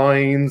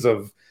drawings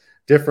of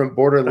different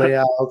border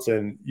layouts,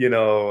 and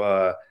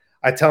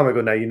I tell them, I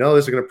go, "Now,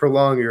 this is going to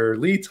prolong your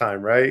lead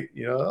time, right?"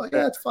 Oh,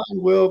 yeah, it's fine,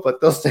 Will,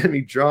 but they'll send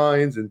me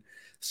drawings and.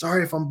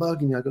 Sorry if I'm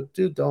bugging you. I go,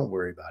 dude, don't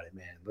worry about it,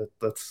 man.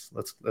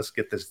 Let's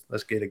get this.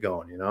 Let's get it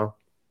going.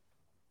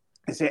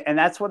 See, and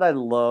that's what I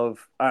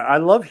love. I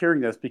love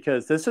hearing this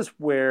because this is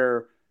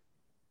where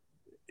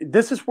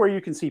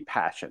you can see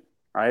passion,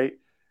 right?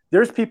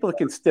 There's people that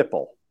can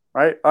stipple,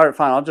 right? All right,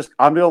 fine.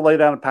 I'm going to lay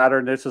down a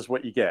pattern. This is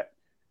what you get.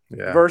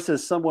 Yeah.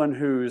 Versus someone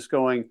who's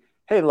going,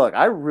 hey, look,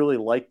 I really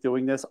like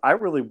doing this. I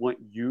really want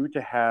you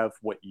to have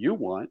what you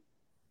want.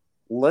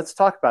 Let's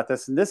talk about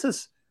this. And this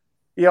is,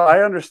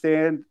 I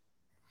understand,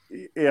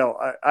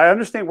 I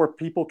understand where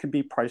people can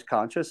be price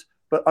conscious,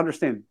 but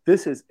understand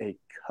this is a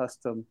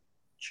custom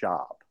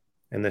job.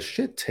 And the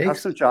shit takes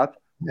Custom job.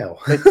 no.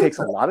 It takes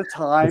a lot of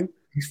time,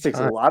 takes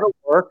a Time. lot of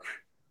work.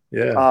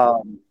 Yeah.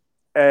 Um,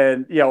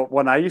 and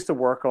when I used to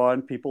work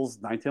on people's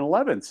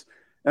 1911s, and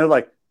they're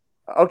like,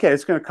 okay,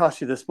 it's going to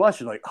cost you this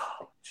much. And like,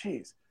 oh,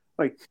 geez,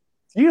 like,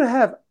 do you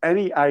have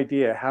any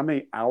idea how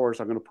many hours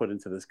I'm going to put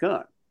into this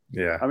gun?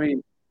 Yeah. I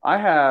mean, I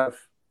have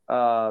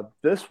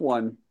this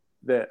one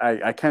that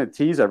I kind of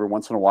tease every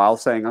once in a while,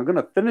 saying I'm going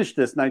to finish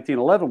this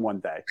 1911 one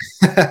day.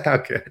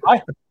 Okay.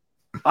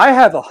 I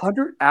have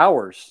 100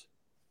 hours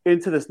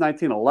into this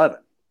 1911.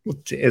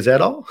 Is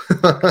that all?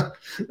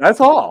 That's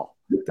all.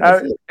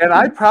 That's it. And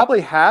I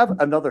probably have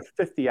another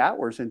 50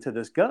 hours into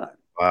this gun.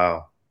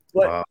 Wow.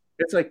 But Wow.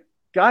 it's like,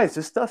 guys,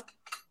 this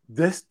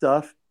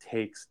stuff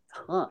takes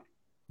time.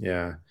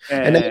 Yeah.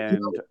 And then,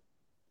 And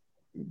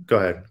go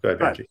ahead. Go ahead,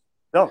 go ahead. Benji.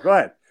 No, go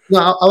ahead. No,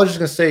 I was just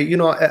gonna say,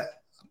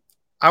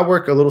 I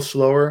work a little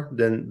slower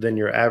than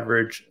your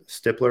average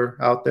stippler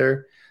out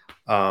there.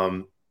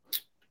 Um,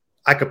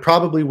 I could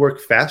probably work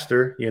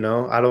faster.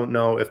 I don't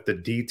know if the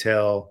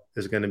detail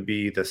is going to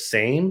be the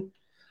same,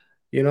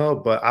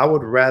 but I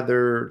would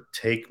rather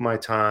take my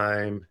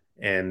time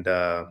and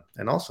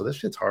also this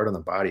shit's hard on the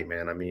body,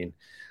 man. I mean,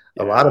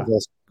 a lot of Yeah.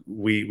 us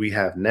we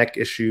have neck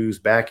issues,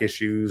 back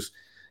issues,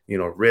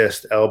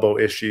 wrist, elbow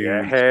issues.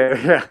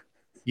 Yeah.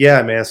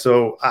 Yeah, man.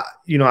 So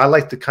I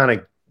like to kind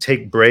of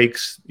take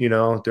breaks,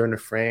 during the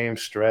frame, Yep.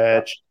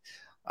 stretch.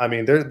 I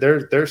mean,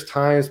 there's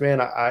times,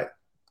 man,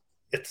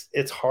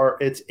 it's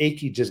hard, it's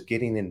achy just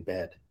getting in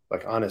bed.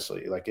 Like,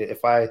 honestly, like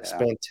if I Yeah.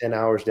 spend 10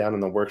 hours down in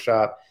the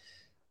workshop,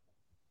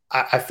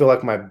 I feel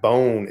like my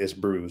bone is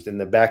bruised in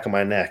the back of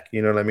my neck.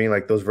 You know what I mean?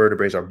 Like those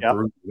vertebrae are Yep.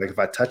 bruised. Like if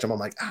I touch them, I'm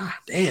like,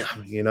 damn.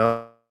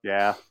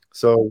 Yeah.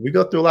 So we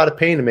go through a lot of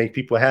pain to make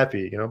people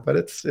happy, but But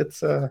it's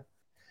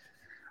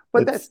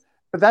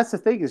that's the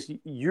thing is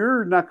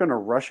you're not going to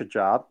rush a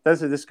job.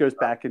 This goes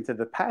back into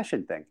the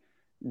passion thing.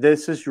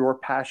 This is your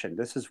passion.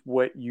 This is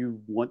what you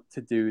want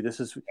to do.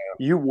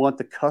 You want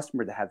the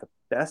customer to have the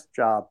best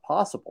job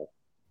possible,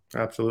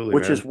 absolutely,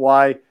 which man. is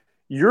why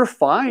you're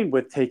fine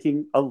with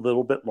taking a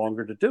little bit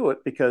longer to do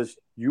it because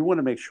you want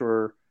to make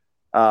sure.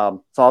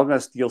 So I'm going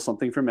to steal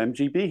something from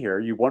MGB here.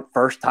 You want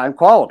first time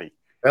quality,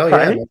 Hell yeah,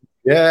 right? man.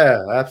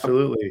 Yeah,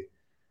 absolutely.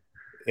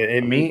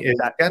 I mean It's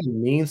that. got to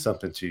mean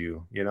something to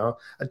you.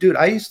 Dude,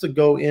 I used to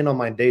go in on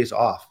my days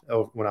off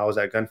when I was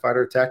at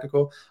Gunfighter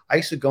Tactical. I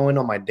used to go in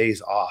on my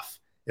days off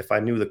if I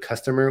knew the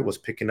customer was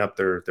picking up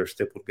their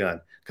stippled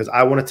gun because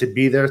I wanted to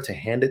be there to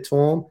hand it to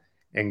them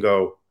and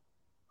go,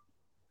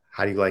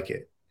 "How do you like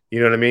it?" You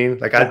know what I mean?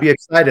 Like I'd Yeah. be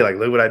excited, like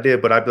look what I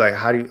did, but I'd be like,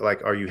 "How do you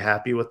like? Are you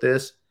happy with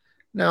this?"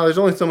 Now, there's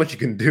only so much you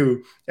can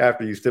do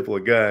after you stipple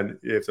a gun.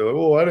 If so,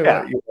 oh, I didn't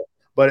Yeah. like you.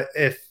 But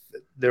if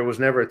there was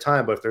never a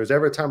time, but if there was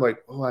ever a time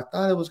like, oh, I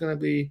thought it was going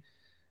to be,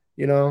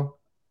 you know,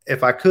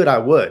 if I could, I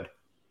would,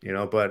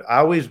 but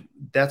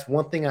that's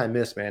one thing I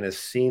miss, man, is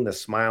seeing the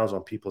smiles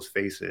on people's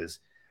faces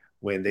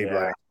when they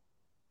Yeah.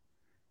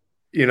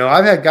 like,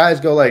 I've had guys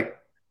go like,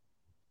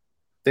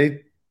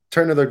 they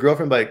turn to their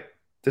girlfriend like,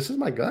 this is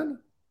my gun.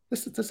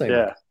 This ain't my gun.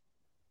 Yeah.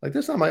 Like,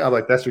 this is not my, I'm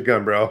like, that's your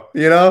gun, bro.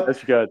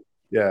 That's good.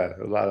 Yeah.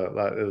 It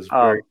was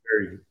very, Um,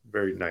 very,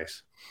 very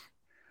nice.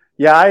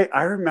 Yeah,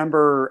 I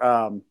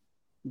remember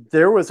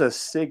there was a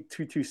SIG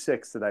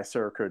 226 that I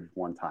circuited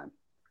one time,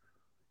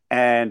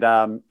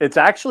 and it's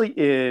actually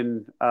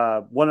in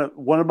one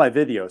of my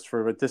videos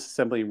for a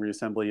disassembly and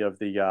reassembly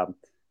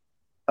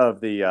of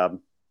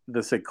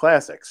the SIG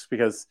classics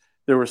because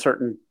there were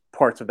certain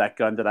parts of that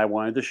gun that I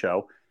wanted to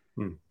show.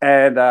 Hmm.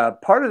 And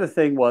part of the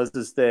thing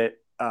is that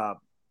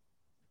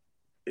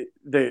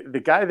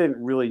the guy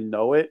didn't really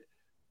know it,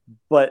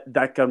 but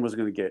that gun was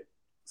going to get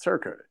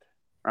Cerakoted,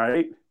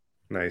 right?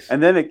 Nice.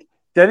 And then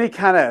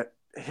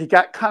he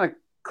got kind of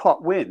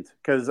caught wind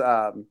because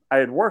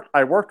I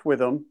worked with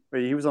him.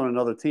 He was on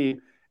another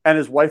team, and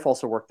his wife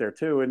also worked there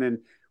too. And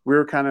then we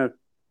were kind of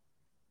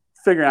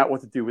figuring out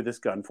what to do with this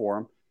gun for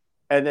him.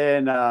 And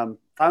then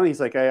finally, he's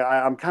like,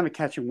 I'm kind of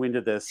catching wind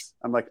of this.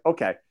 I'm like,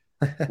 okay,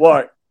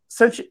 well,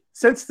 since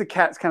the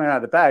cat's kind of out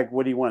of the bag,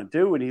 what do you want to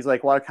do? And he's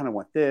like, well, I kind of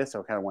want this,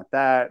 or I kind of want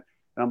that.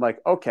 And I'm like,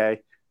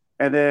 okay.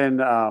 And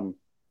then I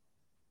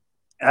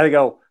had to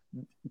go,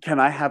 can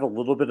I have a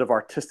little bit of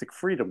artistic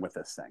freedom with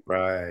this thing?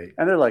 Right.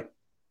 And they're like,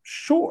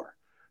 sure.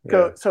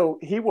 Yeah. So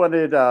he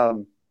wanted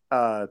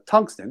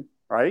tungsten,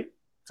 right?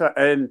 So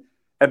and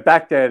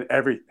back then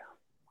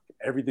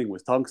everything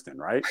was tungsten,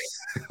 right?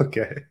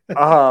 Okay.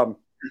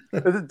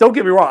 Don't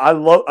get me wrong, I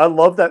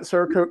love that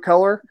Cerakote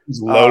color.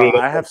 Loaded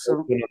I have some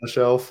on the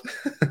shelf.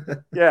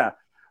 yeah,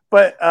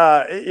 but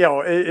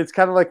it's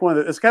kind of like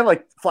it's kind of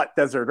like flat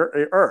desert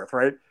Earth,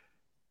 right?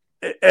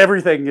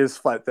 Everything is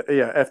flat,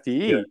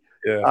 FDE.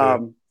 Yeah.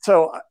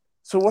 So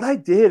what I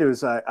did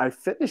was I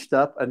finished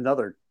up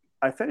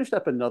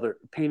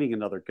painting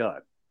another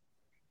gun,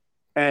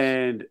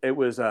 and it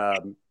was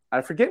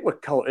I forget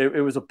what color.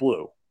 It was a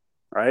blue,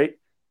 right?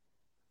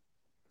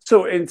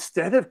 So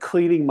instead of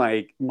cleaning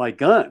my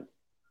gun,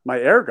 my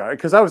air gun,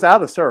 because I was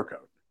out of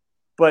Cerakote,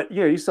 but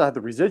you still have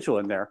the residual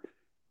in there.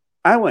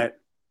 I went,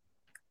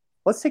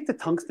 let's take the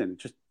tungsten and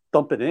just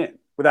dump it in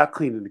without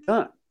cleaning the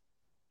gun.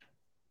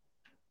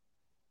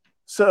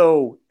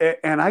 So,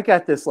 and I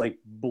got this like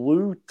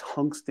blue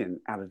tungsten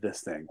out of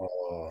this thing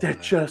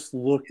that just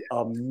looked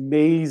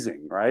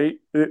amazing, right?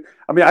 I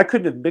mean, I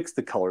couldn't have mixed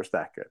the colors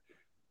that good.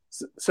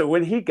 So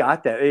when he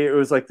got that, it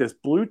was like this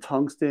blue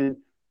tungsten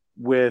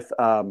with,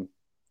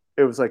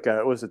 it was like,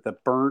 was it the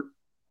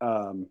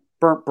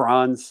burnt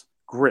bronze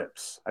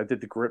grips? I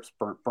did the grips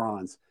burnt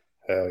bronze.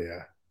 Hell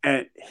yeah.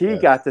 And he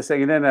got this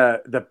thing, and then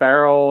the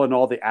barrel and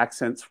all the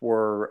accents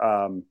were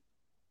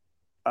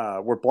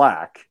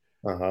black.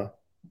 Uh-huh.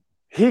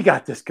 He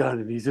got this gun,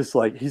 and he's just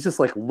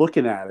like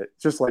looking at it,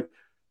 just like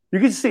you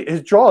can see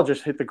his jaw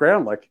just hit the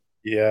ground, like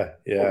yeah.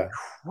 Yeah,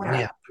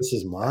 this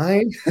is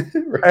mine.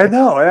 Right. I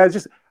know,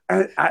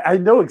 and I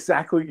know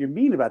exactly what you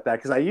mean about that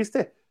because I used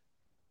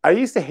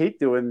to hate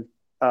doing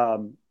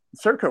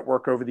Cerakote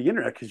work over the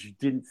internet because you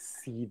didn't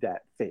see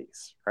that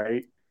face,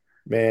 right?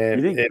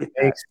 Man,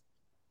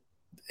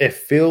 it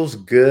feels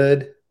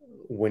good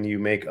when you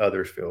make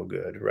others feel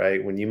good,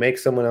 right? When you make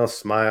someone else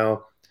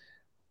smile,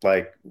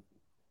 like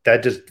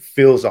that just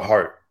fills the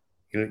heart.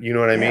 You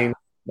know what I mean?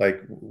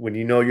 Like when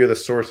you're the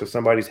source of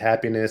somebody's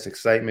happiness,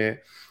 excitement,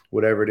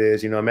 whatever it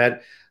is,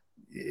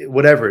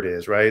 whatever it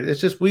is, right? It's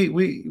just we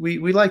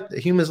like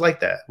humans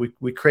like that.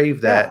 We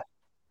crave that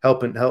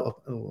help.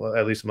 Well,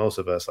 at least most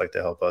of us like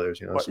to help others.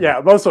 Well, so.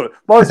 Yeah, most of it.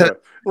 At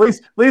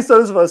least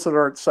those of us that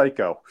aren't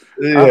psycho.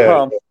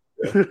 Yeah.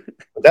 But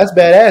that's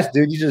badass,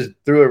 dude. You just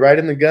threw it right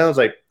in the guns,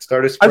 like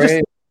started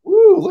spraying.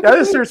 I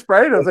just started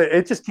spraying.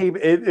 It just came.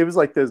 It was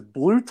like this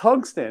blue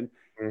tungsten.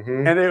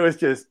 Mm-hmm. And it was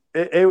just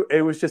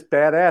it was just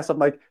badass. I'm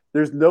like,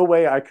 there's no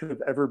way I could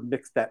have ever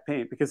mixed that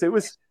paint because it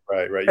was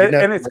right.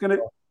 And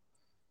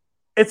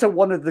it's a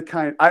one of the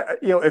kind.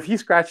 If you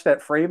scratch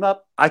that frame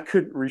up, I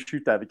couldn't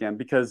reshoot that again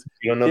because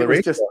you don't know it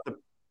was just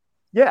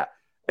it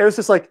was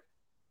just like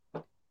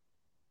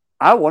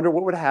I wonder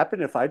what would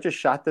happen if I just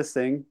shot this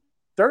thing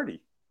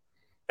dirty.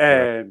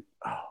 And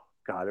oh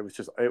god, it was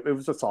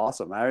just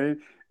awesome. I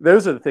mean,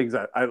 those are the things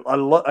that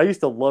I used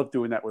to love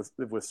doing that with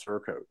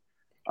Cerakote.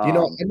 I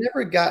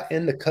never got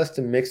into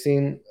custom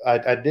mixing.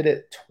 I did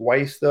it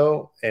twice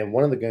though, and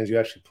one of the guns you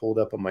actually pulled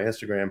up on my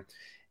Instagram,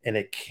 and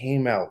it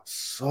came out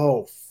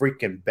so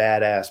freaking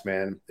badass,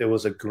 man. It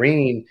was a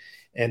green,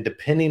 and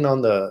depending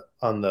on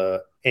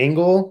the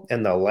angle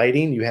and the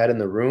lighting you had in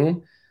the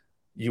room,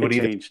 you would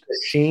either see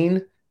a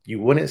sheen, you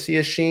wouldn't see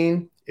a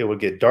sheen. It would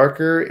get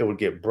darker, it would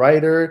get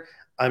brighter.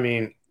 I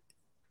mean,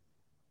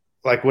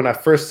 like when I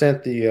first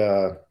sent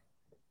the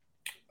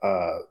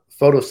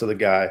photos to the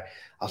guy,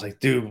 I was like,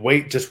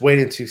 dude, just wait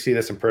until you see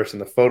this in person.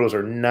 The photos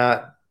are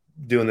not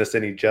doing this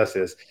any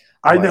justice.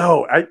 I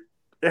know.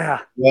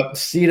 Yep,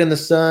 see it in the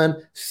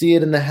sun, see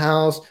it in the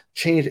house,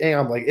 change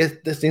angle. I'm like,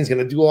 this thing's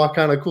gonna do all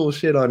kind of cool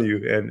shit on you.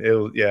 And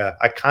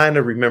I kind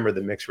of remember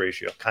the mix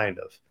ratio, kind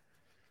of.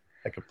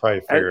 I could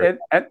probably figure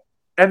it.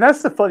 And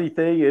that's the funny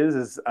thing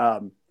is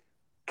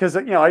because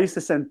I used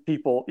to send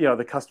people,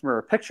 the customer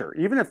a picture,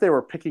 even if they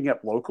were picking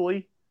up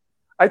locally,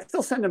 I'd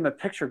still send them a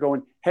picture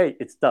going, hey,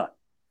 it's done.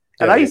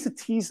 And I used to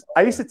tease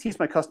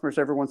my customers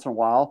every once in a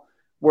while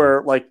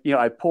where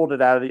I pulled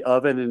it out of the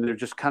oven and they're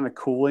just kind of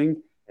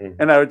cooling. Mm-hmm.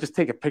 And I would just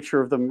take a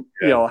picture of them,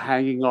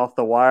 hanging off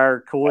the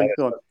wire, cooling.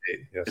 Going,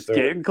 it's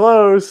getting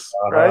close,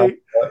 right?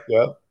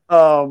 Yep.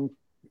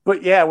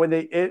 But yeah, when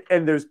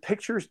and those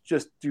pictures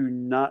just do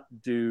not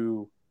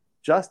do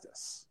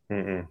justice.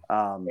 They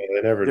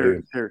never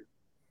do.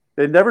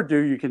 They never do.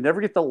 You can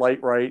never get the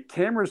light right.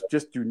 Cameras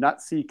just do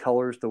not see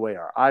colors the way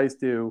our eyes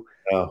do.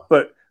 Oh,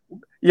 But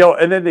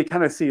and then they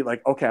kind of see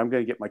like, okay, I'm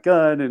going to get my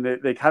gun, and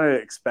they kind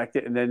of expect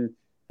it, and then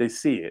they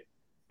see it,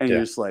 and yeah,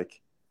 you're just like,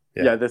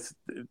 yeah.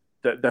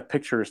 that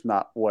picture is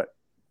not what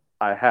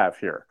I have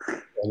here.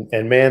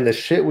 And man, the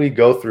shit we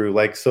go through,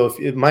 like, so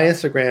if my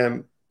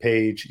Instagram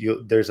page,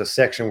 there's a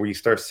section where you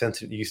start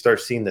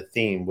seeing the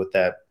theme with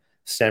that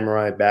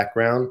samurai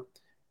background,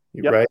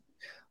 Yep. right?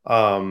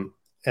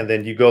 And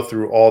then you go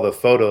through all the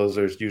photos.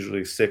 There's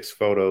usually 6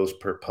 photos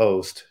per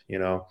post.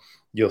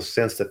 You'll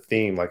sense the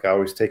theme. Like I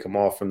always take them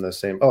all from the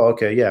same. Oh,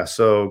 okay, yeah.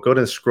 So go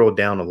to scroll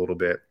down a little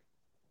bit.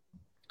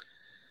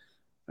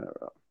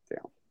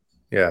 Down.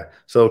 Yeah.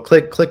 So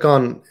click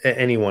on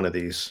any one of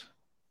these.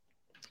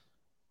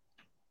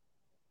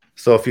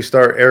 So if you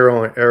start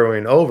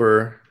arrowing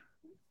over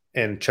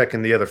and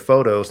checking the other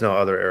photos, no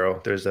other arrow.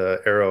 There's a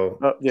arrow.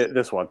 Oh, yeah,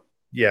 this one.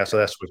 Yeah. So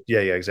that's what.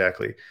 Yeah. Yeah.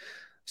 Exactly.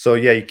 So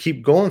yeah, you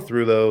keep going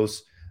through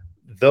those.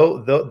 Though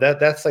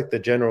that's like the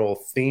general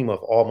theme of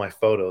all my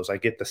photos. I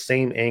get the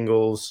same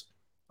angles.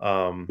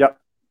 Yep.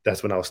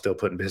 That's when I was still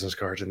putting business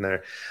cards in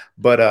there.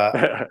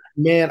 But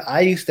man,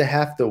 I used to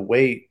have to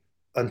wait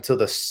until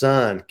the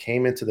sun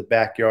came into the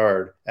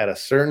backyard at a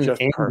certain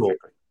Just angle.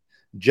 perfectly.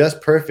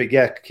 Just perfect.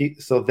 Yeah.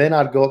 So then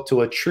I'd go up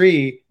to a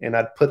tree and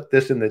I'd put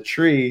this in the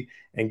tree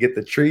and get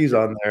the trees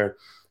on there.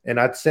 And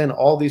I'd send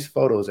all these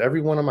photos.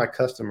 Every one of my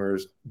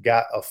customers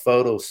got a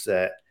photo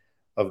set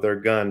of their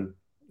gun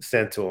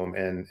sent to them.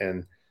 And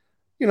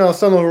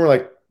some of them were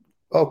like,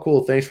 oh,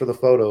 cool. Thanks for the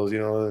photos,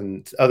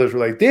 and others were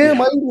like, damn,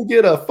 Yeah. I even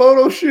get a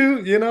photo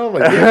shoot,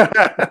 like,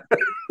 yeah.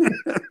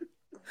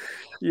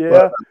 Yeah.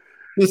 But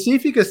we'll see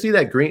if you can see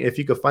that green. If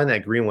you could find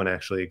that green one,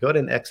 actually, go ahead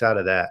and X out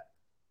of that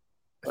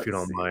if you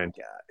don't mind.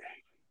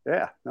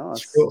 Yeah. No,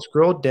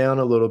 Scroll down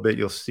a little bit.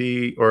 You'll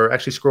see, or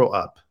actually scroll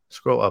up.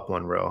 Scroll up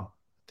one row.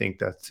 I think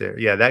that's it.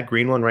 Yeah, that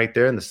green one right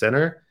there in the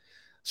center.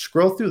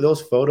 Scroll through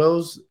those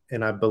photos,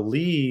 and I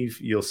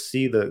believe you'll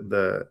see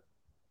the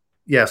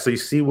yeah. So you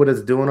see what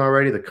it's doing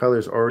already. The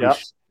color's already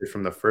shifted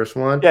from the first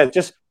one. Yeah,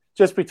 just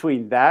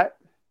between that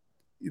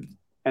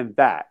and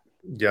that.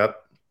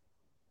 Yep.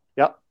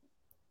 Yep.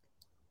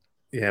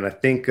 Yeah, and I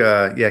think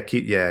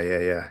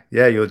yeah.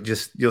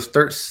 You'll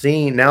start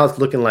seeing now it's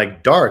looking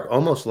like dark,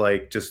 almost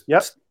like just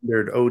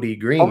standard OD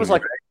green. Almost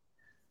like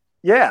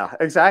yeah,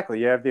 exactly.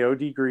 You have the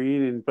OD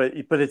green, but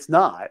it's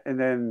not. And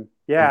then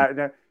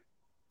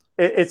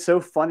it's so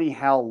funny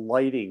how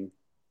lighting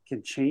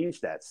can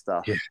change that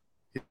stuff. Yeah.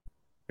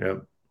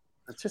 Yep.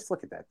 Let's just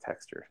look at that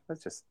texture.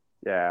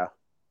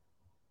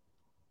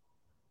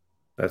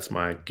 That's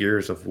my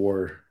Gears of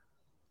War.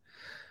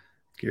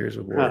 Gears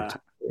of War.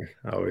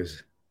 I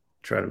always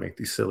try to make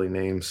these silly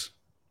names.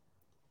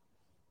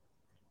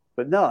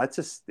 But no, it's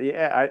just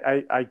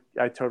I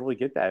totally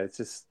get that. It's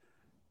just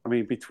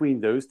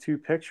between those two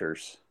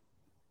pictures.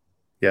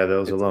 Yeah,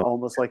 those it's alone.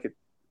 Almost like it.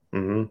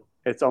 Mm-hmm.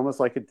 It's almost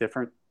like a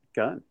different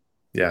gun.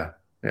 Yeah.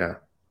 Yeah.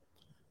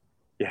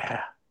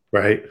 Yeah.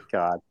 Right.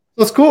 God.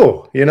 It's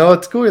cool.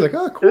 It's cool. You're like,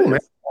 oh, cool, man.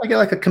 I got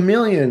like a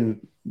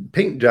chameleon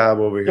paint job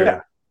over here.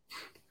 Yeah.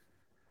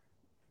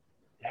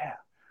 Yeah.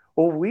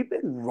 Well, we've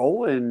been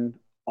rolling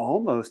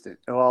almost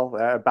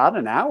about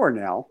an hour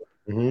now.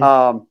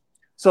 Mm-hmm.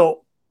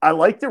 So I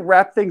like to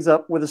wrap things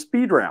up with a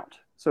speed round.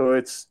 So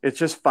it's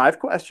just 5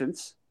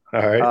 questions. All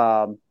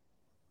right.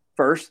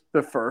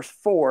 The first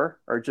 4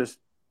 are just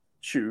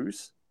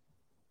choose,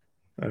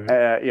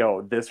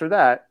 right. This or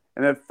that,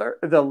 and then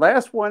the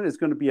last one is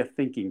going to be a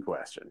thinking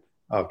question.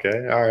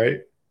 Okay. All right.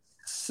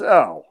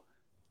 So,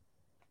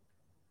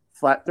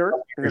 flat dirt,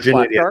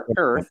 flat dark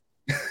earth.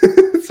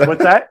 What's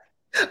that?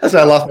 That's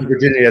why I lost my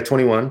virginity at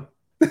 21.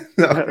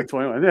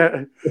 21.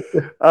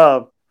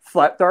 Yeah.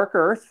 Flat dark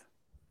earth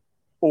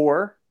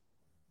or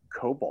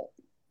cobalt.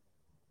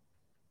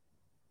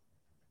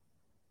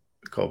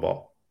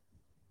 Cobalt.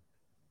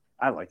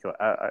 I like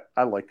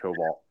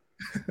cobalt.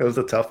 It was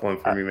a tough one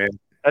for me, man.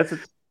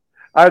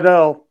 I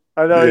know.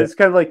 Yeah. It's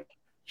kind of like,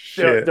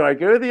 do I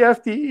go to the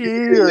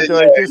FTE or do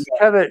I just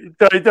kind of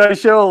do I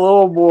show a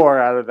little more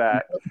out of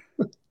that?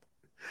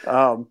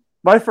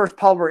 My first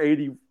Polymer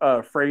 80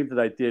 frame that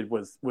I did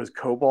was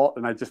cobalt,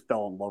 and I just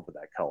fell in love with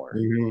that color.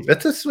 Mm-hmm.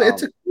 It's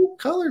a cool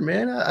color,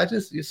 man.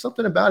 It's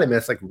something about it, man.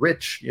 It's like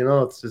rich,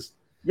 It's just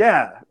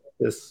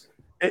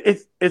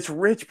it's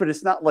rich, but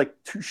it's not like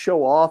too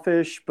show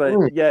offish,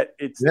 but yet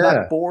it's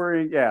not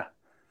boring. Yeah.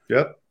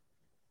 Yep.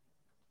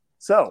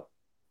 So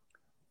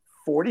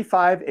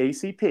 45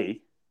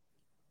 ACP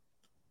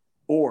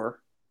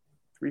or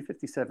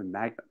 357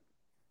 Magnum.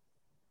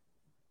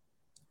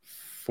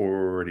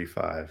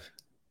 45.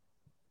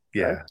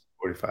 Yeah, okay.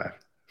 45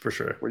 for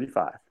sure.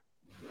 45.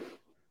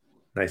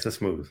 Nice and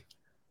smooth.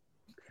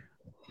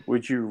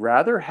 Would you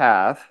rather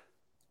have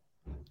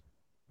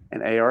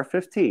an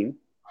AR-15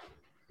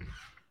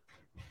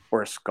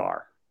 or a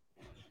SCAR?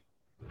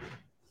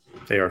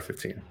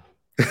 AR-15.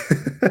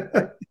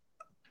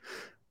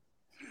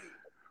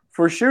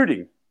 For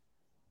shooting,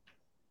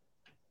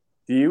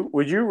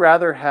 would you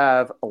rather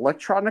have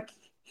electronic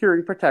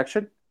hearing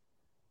protection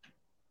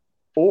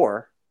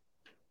or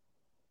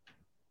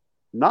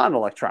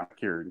non-electronic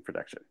hearing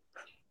protection?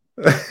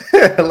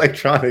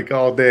 Electronic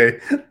all day.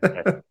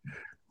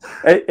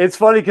 It's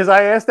funny because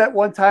I asked that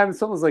one time and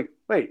someone was like,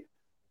 wait,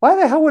 why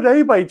the hell would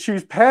anybody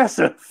choose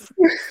passive?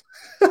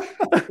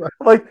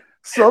 Like,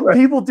 some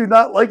people do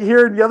not like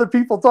hearing the other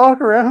people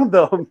talk around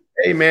them.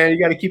 Hey man, you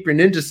got to keep your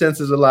ninja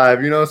senses alive.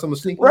 Someone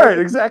sneaking. Right,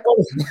 exactly.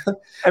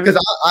 Because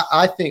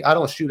I think I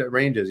don't shoot at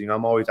ranges.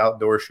 I'm always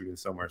outdoor shooting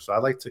somewhere, so I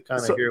like to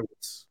kind of hear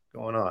what's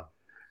going on.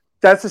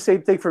 That's the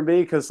same thing for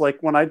me because, like,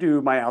 when I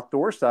do my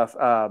outdoor stuff,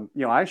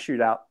 I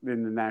shoot out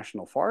in the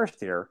national forest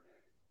here.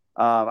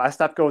 I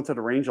stopped going to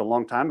the range a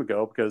long time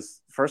ago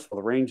because, first of all,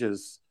 the range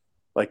is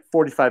like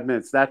 45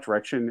 minutes that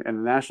direction, and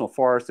the national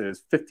forest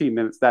is 15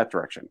 minutes that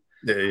direction.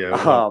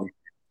 Yeah.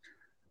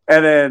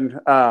 And then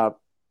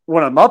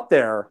when I'm up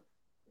there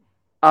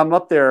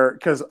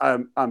because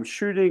I'm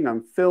shooting,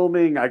 I'm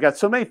filming, I got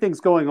so many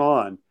things going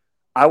on.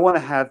 I want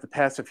to have the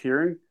passive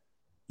hearing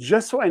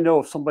just so I know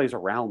if somebody's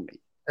around me.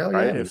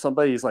 Right? If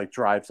somebody's like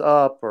drives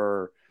up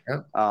or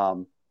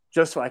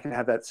just so I can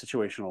have that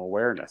situational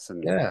awareness.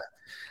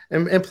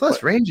 And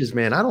plus ranges,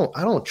 man, I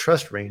don't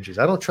trust ranges.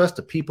 I don't trust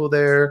the people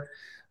there.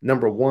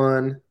 Number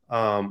one.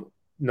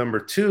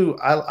 Number two,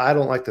 I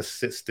don't like to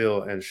sit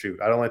still and shoot.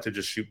 I don't like to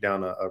just shoot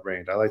down a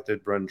range. I like to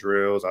run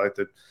drills. I like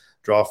to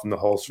draw from the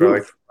holster. I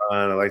like to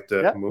run. I like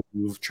to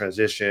move,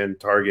 transition,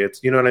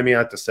 targets. You know what I mean? I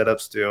like to set up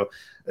still.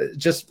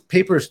 Just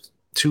paper's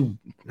too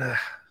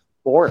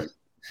boring.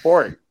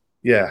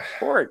 Yeah.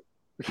 Boring.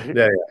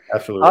 Yeah,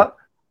 absolutely.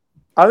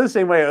 I'm the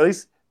same way. At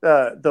least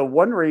the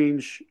one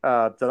range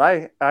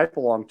that I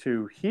belong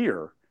to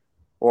here,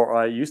 or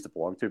I used to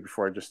belong to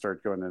before I just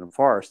started going into the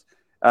forest,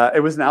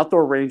 it was an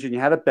outdoor range, and you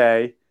had a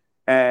bay,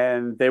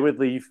 and they would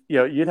leave.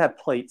 You'd have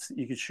plates that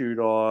you could shoot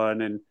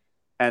on,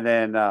 and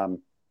then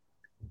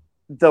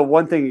the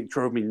one thing that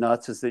drove me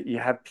nuts is that you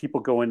have people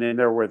going in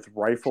there with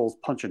rifles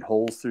punching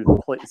holes through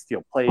the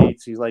steel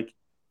plates. He's like,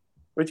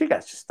 "Would you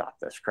guys just stop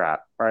this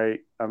crap?"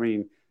 Right? I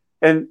mean.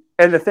 And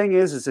the thing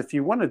is if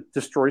you want to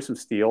destroy some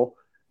steel,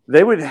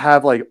 they would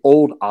have like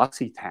old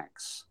Oxy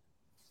tanks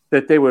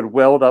that they would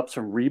weld up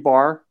some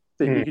rebar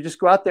that you could just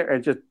go out there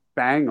and just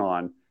bang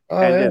on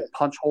then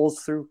punch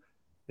holes through.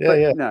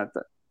 No,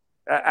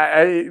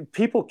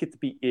 people get to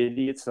be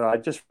idiots. So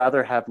I'd just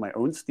rather have my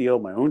own steel,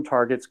 my own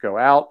targets, go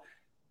out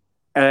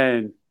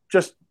and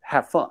just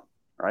have fun,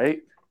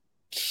 right?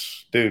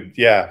 Dude,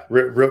 yeah.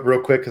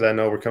 Real quick, because I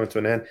know we're coming to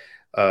an end.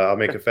 I'll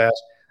make it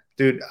fast.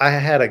 Dude, I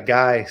had a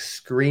guy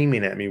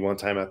screaming at me one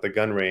time at the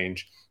gun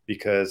range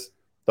because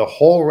the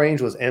whole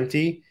range was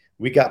empty.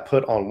 We got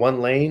put on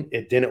one lane.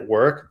 It didn't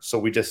work. So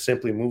we just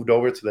simply moved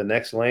over to the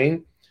next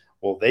lane.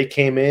 Well, they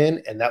came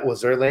in and that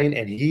was their lane.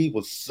 And he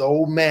was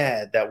so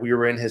mad that we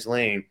were in his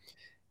lane.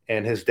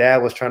 And his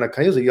dad was trying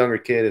to, he was a younger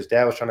kid. His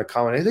dad was trying to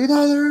comment. He's like,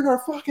 no, they're in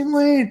our fucking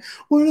lane.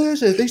 What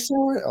is it? They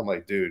saw it. I'm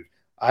like, dude,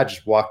 I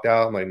just walked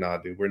out. I'm like, nah,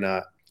 dude, we're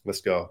not.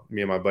 Let's go.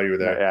 Me and my buddy were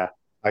there. Yeah.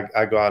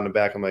 I go out in the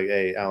back. I'm like,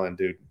 hey, Alan,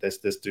 dude, this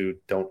dude,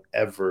 don't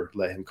ever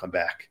let him come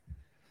back.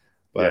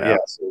 But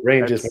so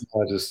ranges,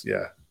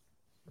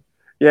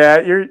 Yeah,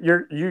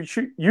 you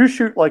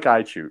shoot like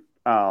I shoot.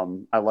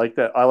 I like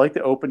that. I like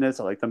the openness.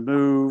 I like the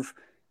move.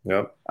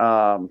 Yep.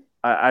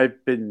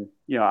 I've been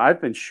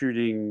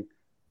shooting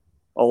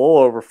a little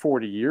over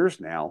 40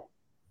 years now.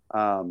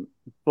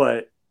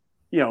 But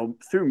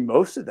through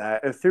most of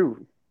that,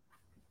 through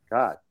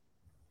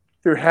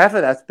half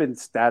of that's been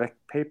static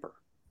paper.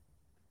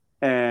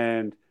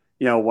 And,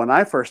 when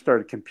I first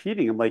started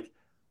competing, I'm like,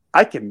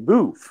 I can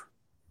move.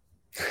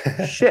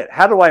 Shit,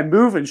 how do I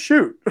move and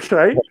shoot?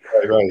 Right?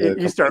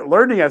 You start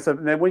learning that stuff.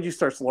 And then when you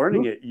start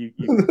learning it, you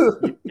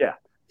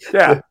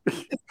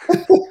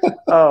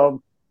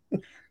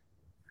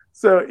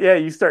So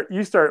you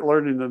start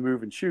learning to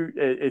move and shoot.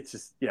 It's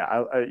just,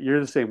 you're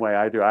the same way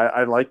I do.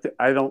 I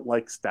don't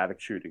like static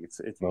shooting. It's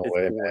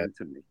boring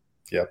to me.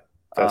 Yep.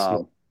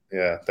 That's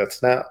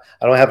not.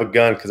 I don't have a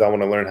gun because I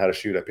want to learn how to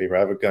shoot at people.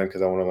 I have a gun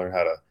because I want to learn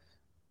how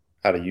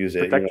to use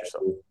it. Protect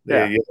yourself.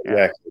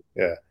 Exactly.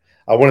 Yeah.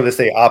 I wanted to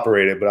say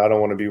operator, but I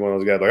don't want to be one of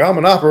those guys like I'm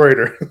an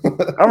operator.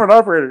 I'm an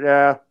operator.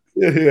 Yeah.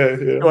 Yeah.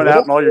 Going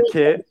out in all your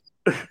kit.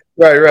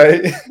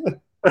 Right.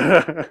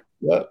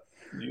 Yeah.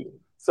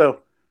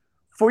 So,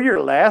 for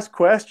your last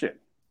question,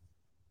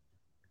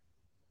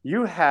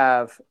 you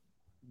have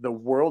the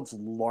world's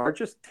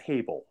largest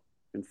table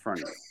in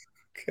front of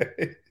you.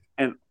 Okay.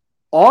 And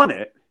on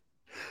it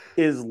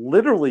is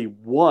literally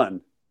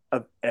one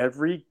of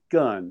every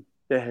gun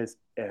that has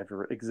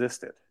ever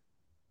existed.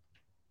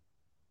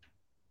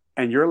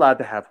 And you're allowed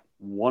to have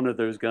one of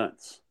those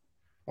guns.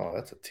 Oh,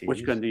 that's a tease.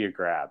 Which gun do you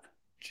grab?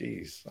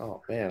 Jeez.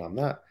 Oh, man, I'm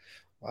not.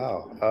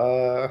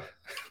 Wow.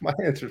 My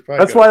answer is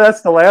probably. That's why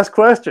that's the last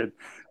question.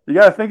 You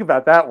got to think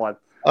about that one.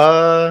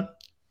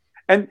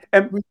 And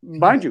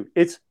mind you,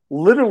 it's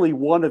literally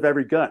one of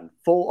every gun: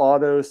 full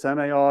auto,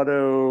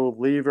 semi-auto,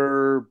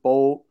 lever,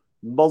 bolt,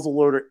 muzzle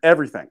loader,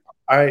 everything.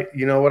 All right,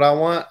 you know what I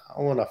want?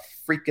 I want a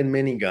freaking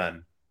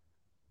minigun.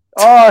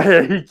 Oh,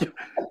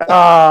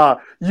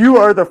 you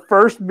are the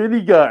first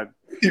minigun.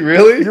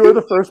 Really? You are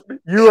the first.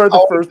 You are I the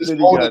was first just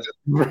holding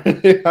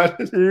minigun.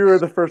 it. You are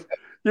the first.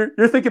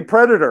 You're thinking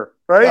Predator,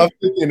 right? I'm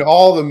thinking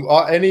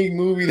any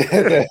movie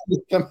that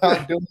come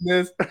out doing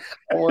this,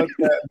 I want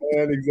that,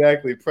 man.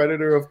 Exactly.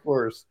 Predator, of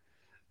course.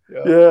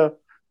 Yeah. Yeah,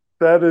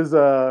 that is.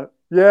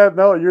 Yeah,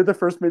 no, you're the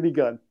first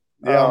minigun.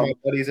 Yeah, all my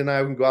buddies and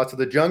I can go out to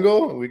the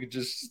jungle and we could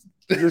just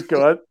You just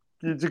go out.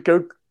 You just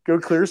go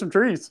clear some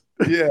trees.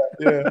 yeah,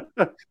 yeah.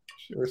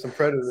 Sure, some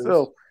predators.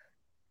 So,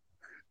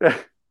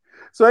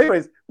 so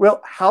anyways,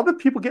 well, how do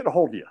people get a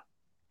hold of you?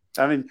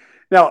 I mean,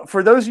 now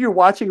for those of you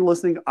watching and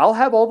listening, I'll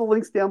have all the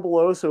links down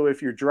below. So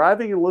if you're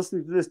driving and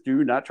listening to this,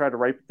 do not try to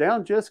write it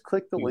down. Just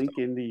click the link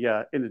in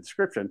the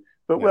description.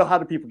 But Yeah. well, how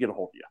do people get a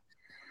hold of you?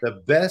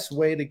 The best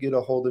way to get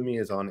a hold of me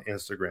is on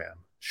Instagram,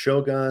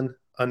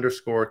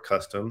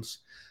 Shogun_customs.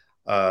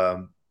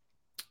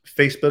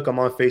 Facebook, I'm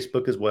on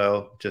Facebook as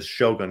well, just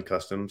Shogun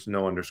Customs,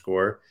 no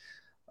underscore.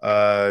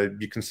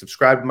 You can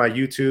subscribe to my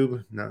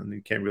YouTube. No,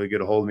 you can't really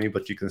get a hold of me,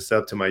 but you can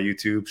sub to my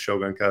YouTube,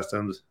 Shogun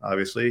Customs,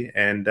 obviously.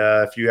 And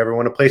if you ever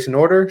want to place an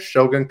order,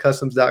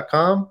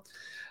 shoguncustoms.com.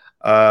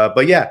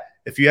 But yeah,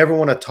 if you ever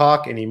want to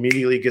talk and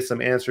immediately get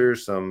some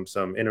answers,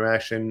 some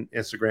interaction,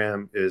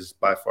 Instagram is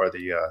by far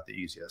the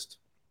easiest.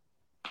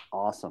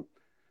 Awesome.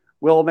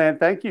 Well, man,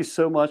 thank you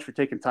so much for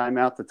taking time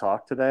out to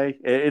talk today.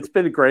 It's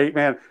been great,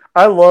 man.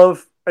 I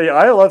love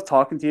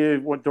talking to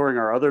you during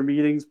our other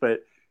meetings,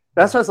 but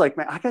that's why I was like,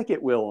 man, I gotta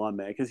get Will on,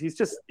 man, because he's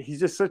just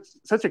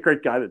such a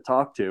great guy to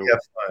talk to. Yeah,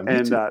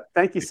 and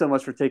thank you so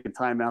much for taking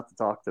time out to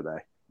talk today.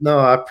 No,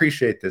 I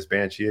appreciate this,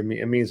 Banshee.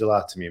 It means a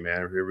lot to me,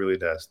 man. It really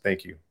does.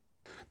 Thank you.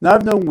 Now,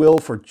 I've known Will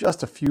for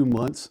just a few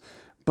months,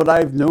 but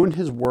I've known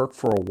his work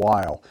for a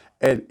while,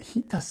 and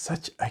he does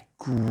such a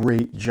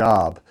great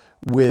job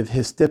with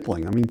his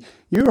stippling. I mean,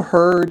 you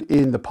heard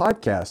in the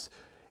podcast,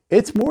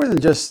 it's more than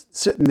just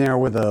sitting there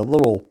with a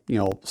little,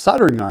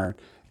 soldering iron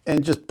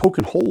and just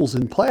poking holes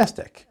in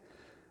plastic.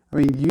 I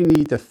mean, you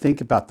need to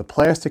think about the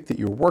plastic that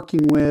you're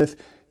working with.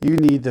 You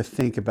need to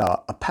think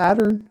about a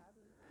pattern.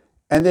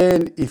 And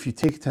then if you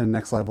take it to the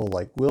next level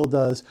like Will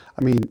does,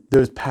 I mean,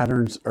 those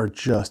patterns are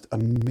just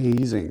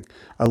amazing.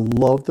 I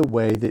love the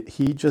way that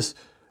he just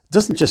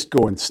doesn't just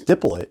go and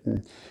stipple it.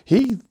 And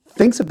he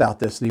thinks about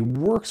this and he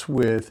works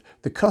with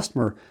the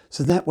customer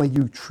so that way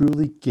you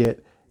truly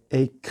get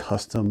a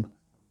custom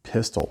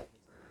pistol.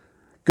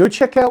 Go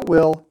check out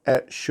Will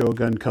at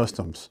Shogun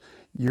Customs.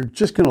 You're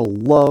just going to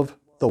love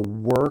the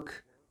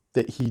work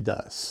that he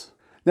does.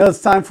 Now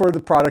it's time for the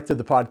product of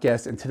the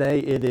podcast, and today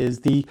it is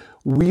the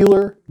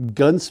Wheeler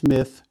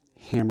Gunsmith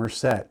hammer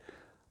set.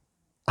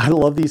 I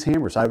love these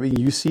hammers. I mean,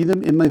 you see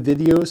them in my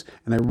videos,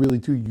 and I really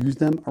do use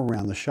them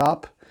around the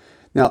shop.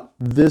 Now,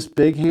 this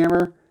big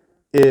hammer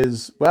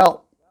is,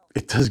 well,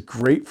 it does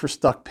great for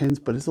stuck pins,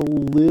 but it's a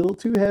little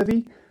too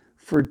heavy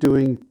for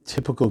doing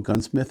typical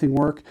gunsmithing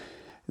work.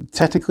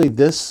 Technically,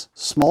 this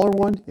smaller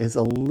one is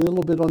a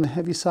little bit on the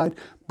heavy side,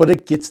 but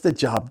it gets the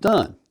job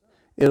done.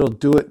 It'll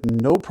do it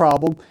no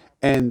problem.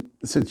 And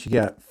since you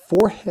got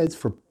 4 heads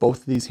for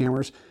both of these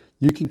hammers,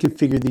 you can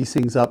configure these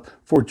things up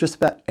for just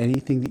about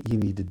anything that you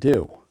need to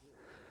do.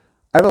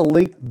 I have a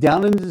link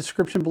down in the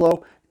description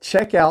below.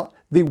 Check out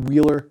the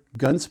Wheeler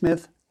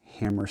Gunsmith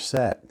hammer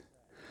set.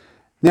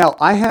 Now,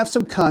 I have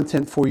some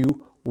content for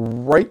you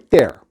right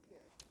there.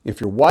 If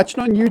you're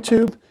watching on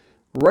YouTube,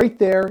 right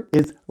there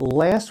is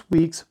last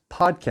week's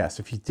podcast.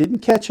 If you didn't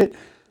catch it,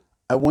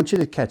 I want you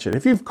to catch it.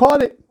 If you've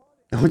caught it,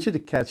 I want you to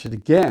catch it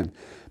again,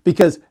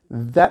 because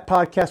that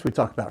podcast, we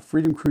talk about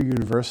Freedom Crew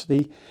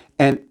University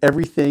and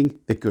everything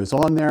that goes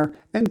on there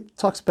and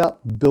talks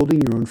about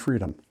building your own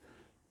freedom.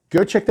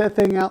 Go check that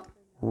thing out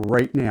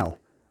right now.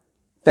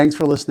 Thanks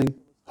for listening.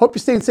 Hope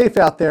you're staying safe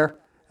out there,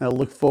 and I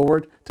look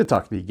forward to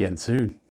talking to you again soon.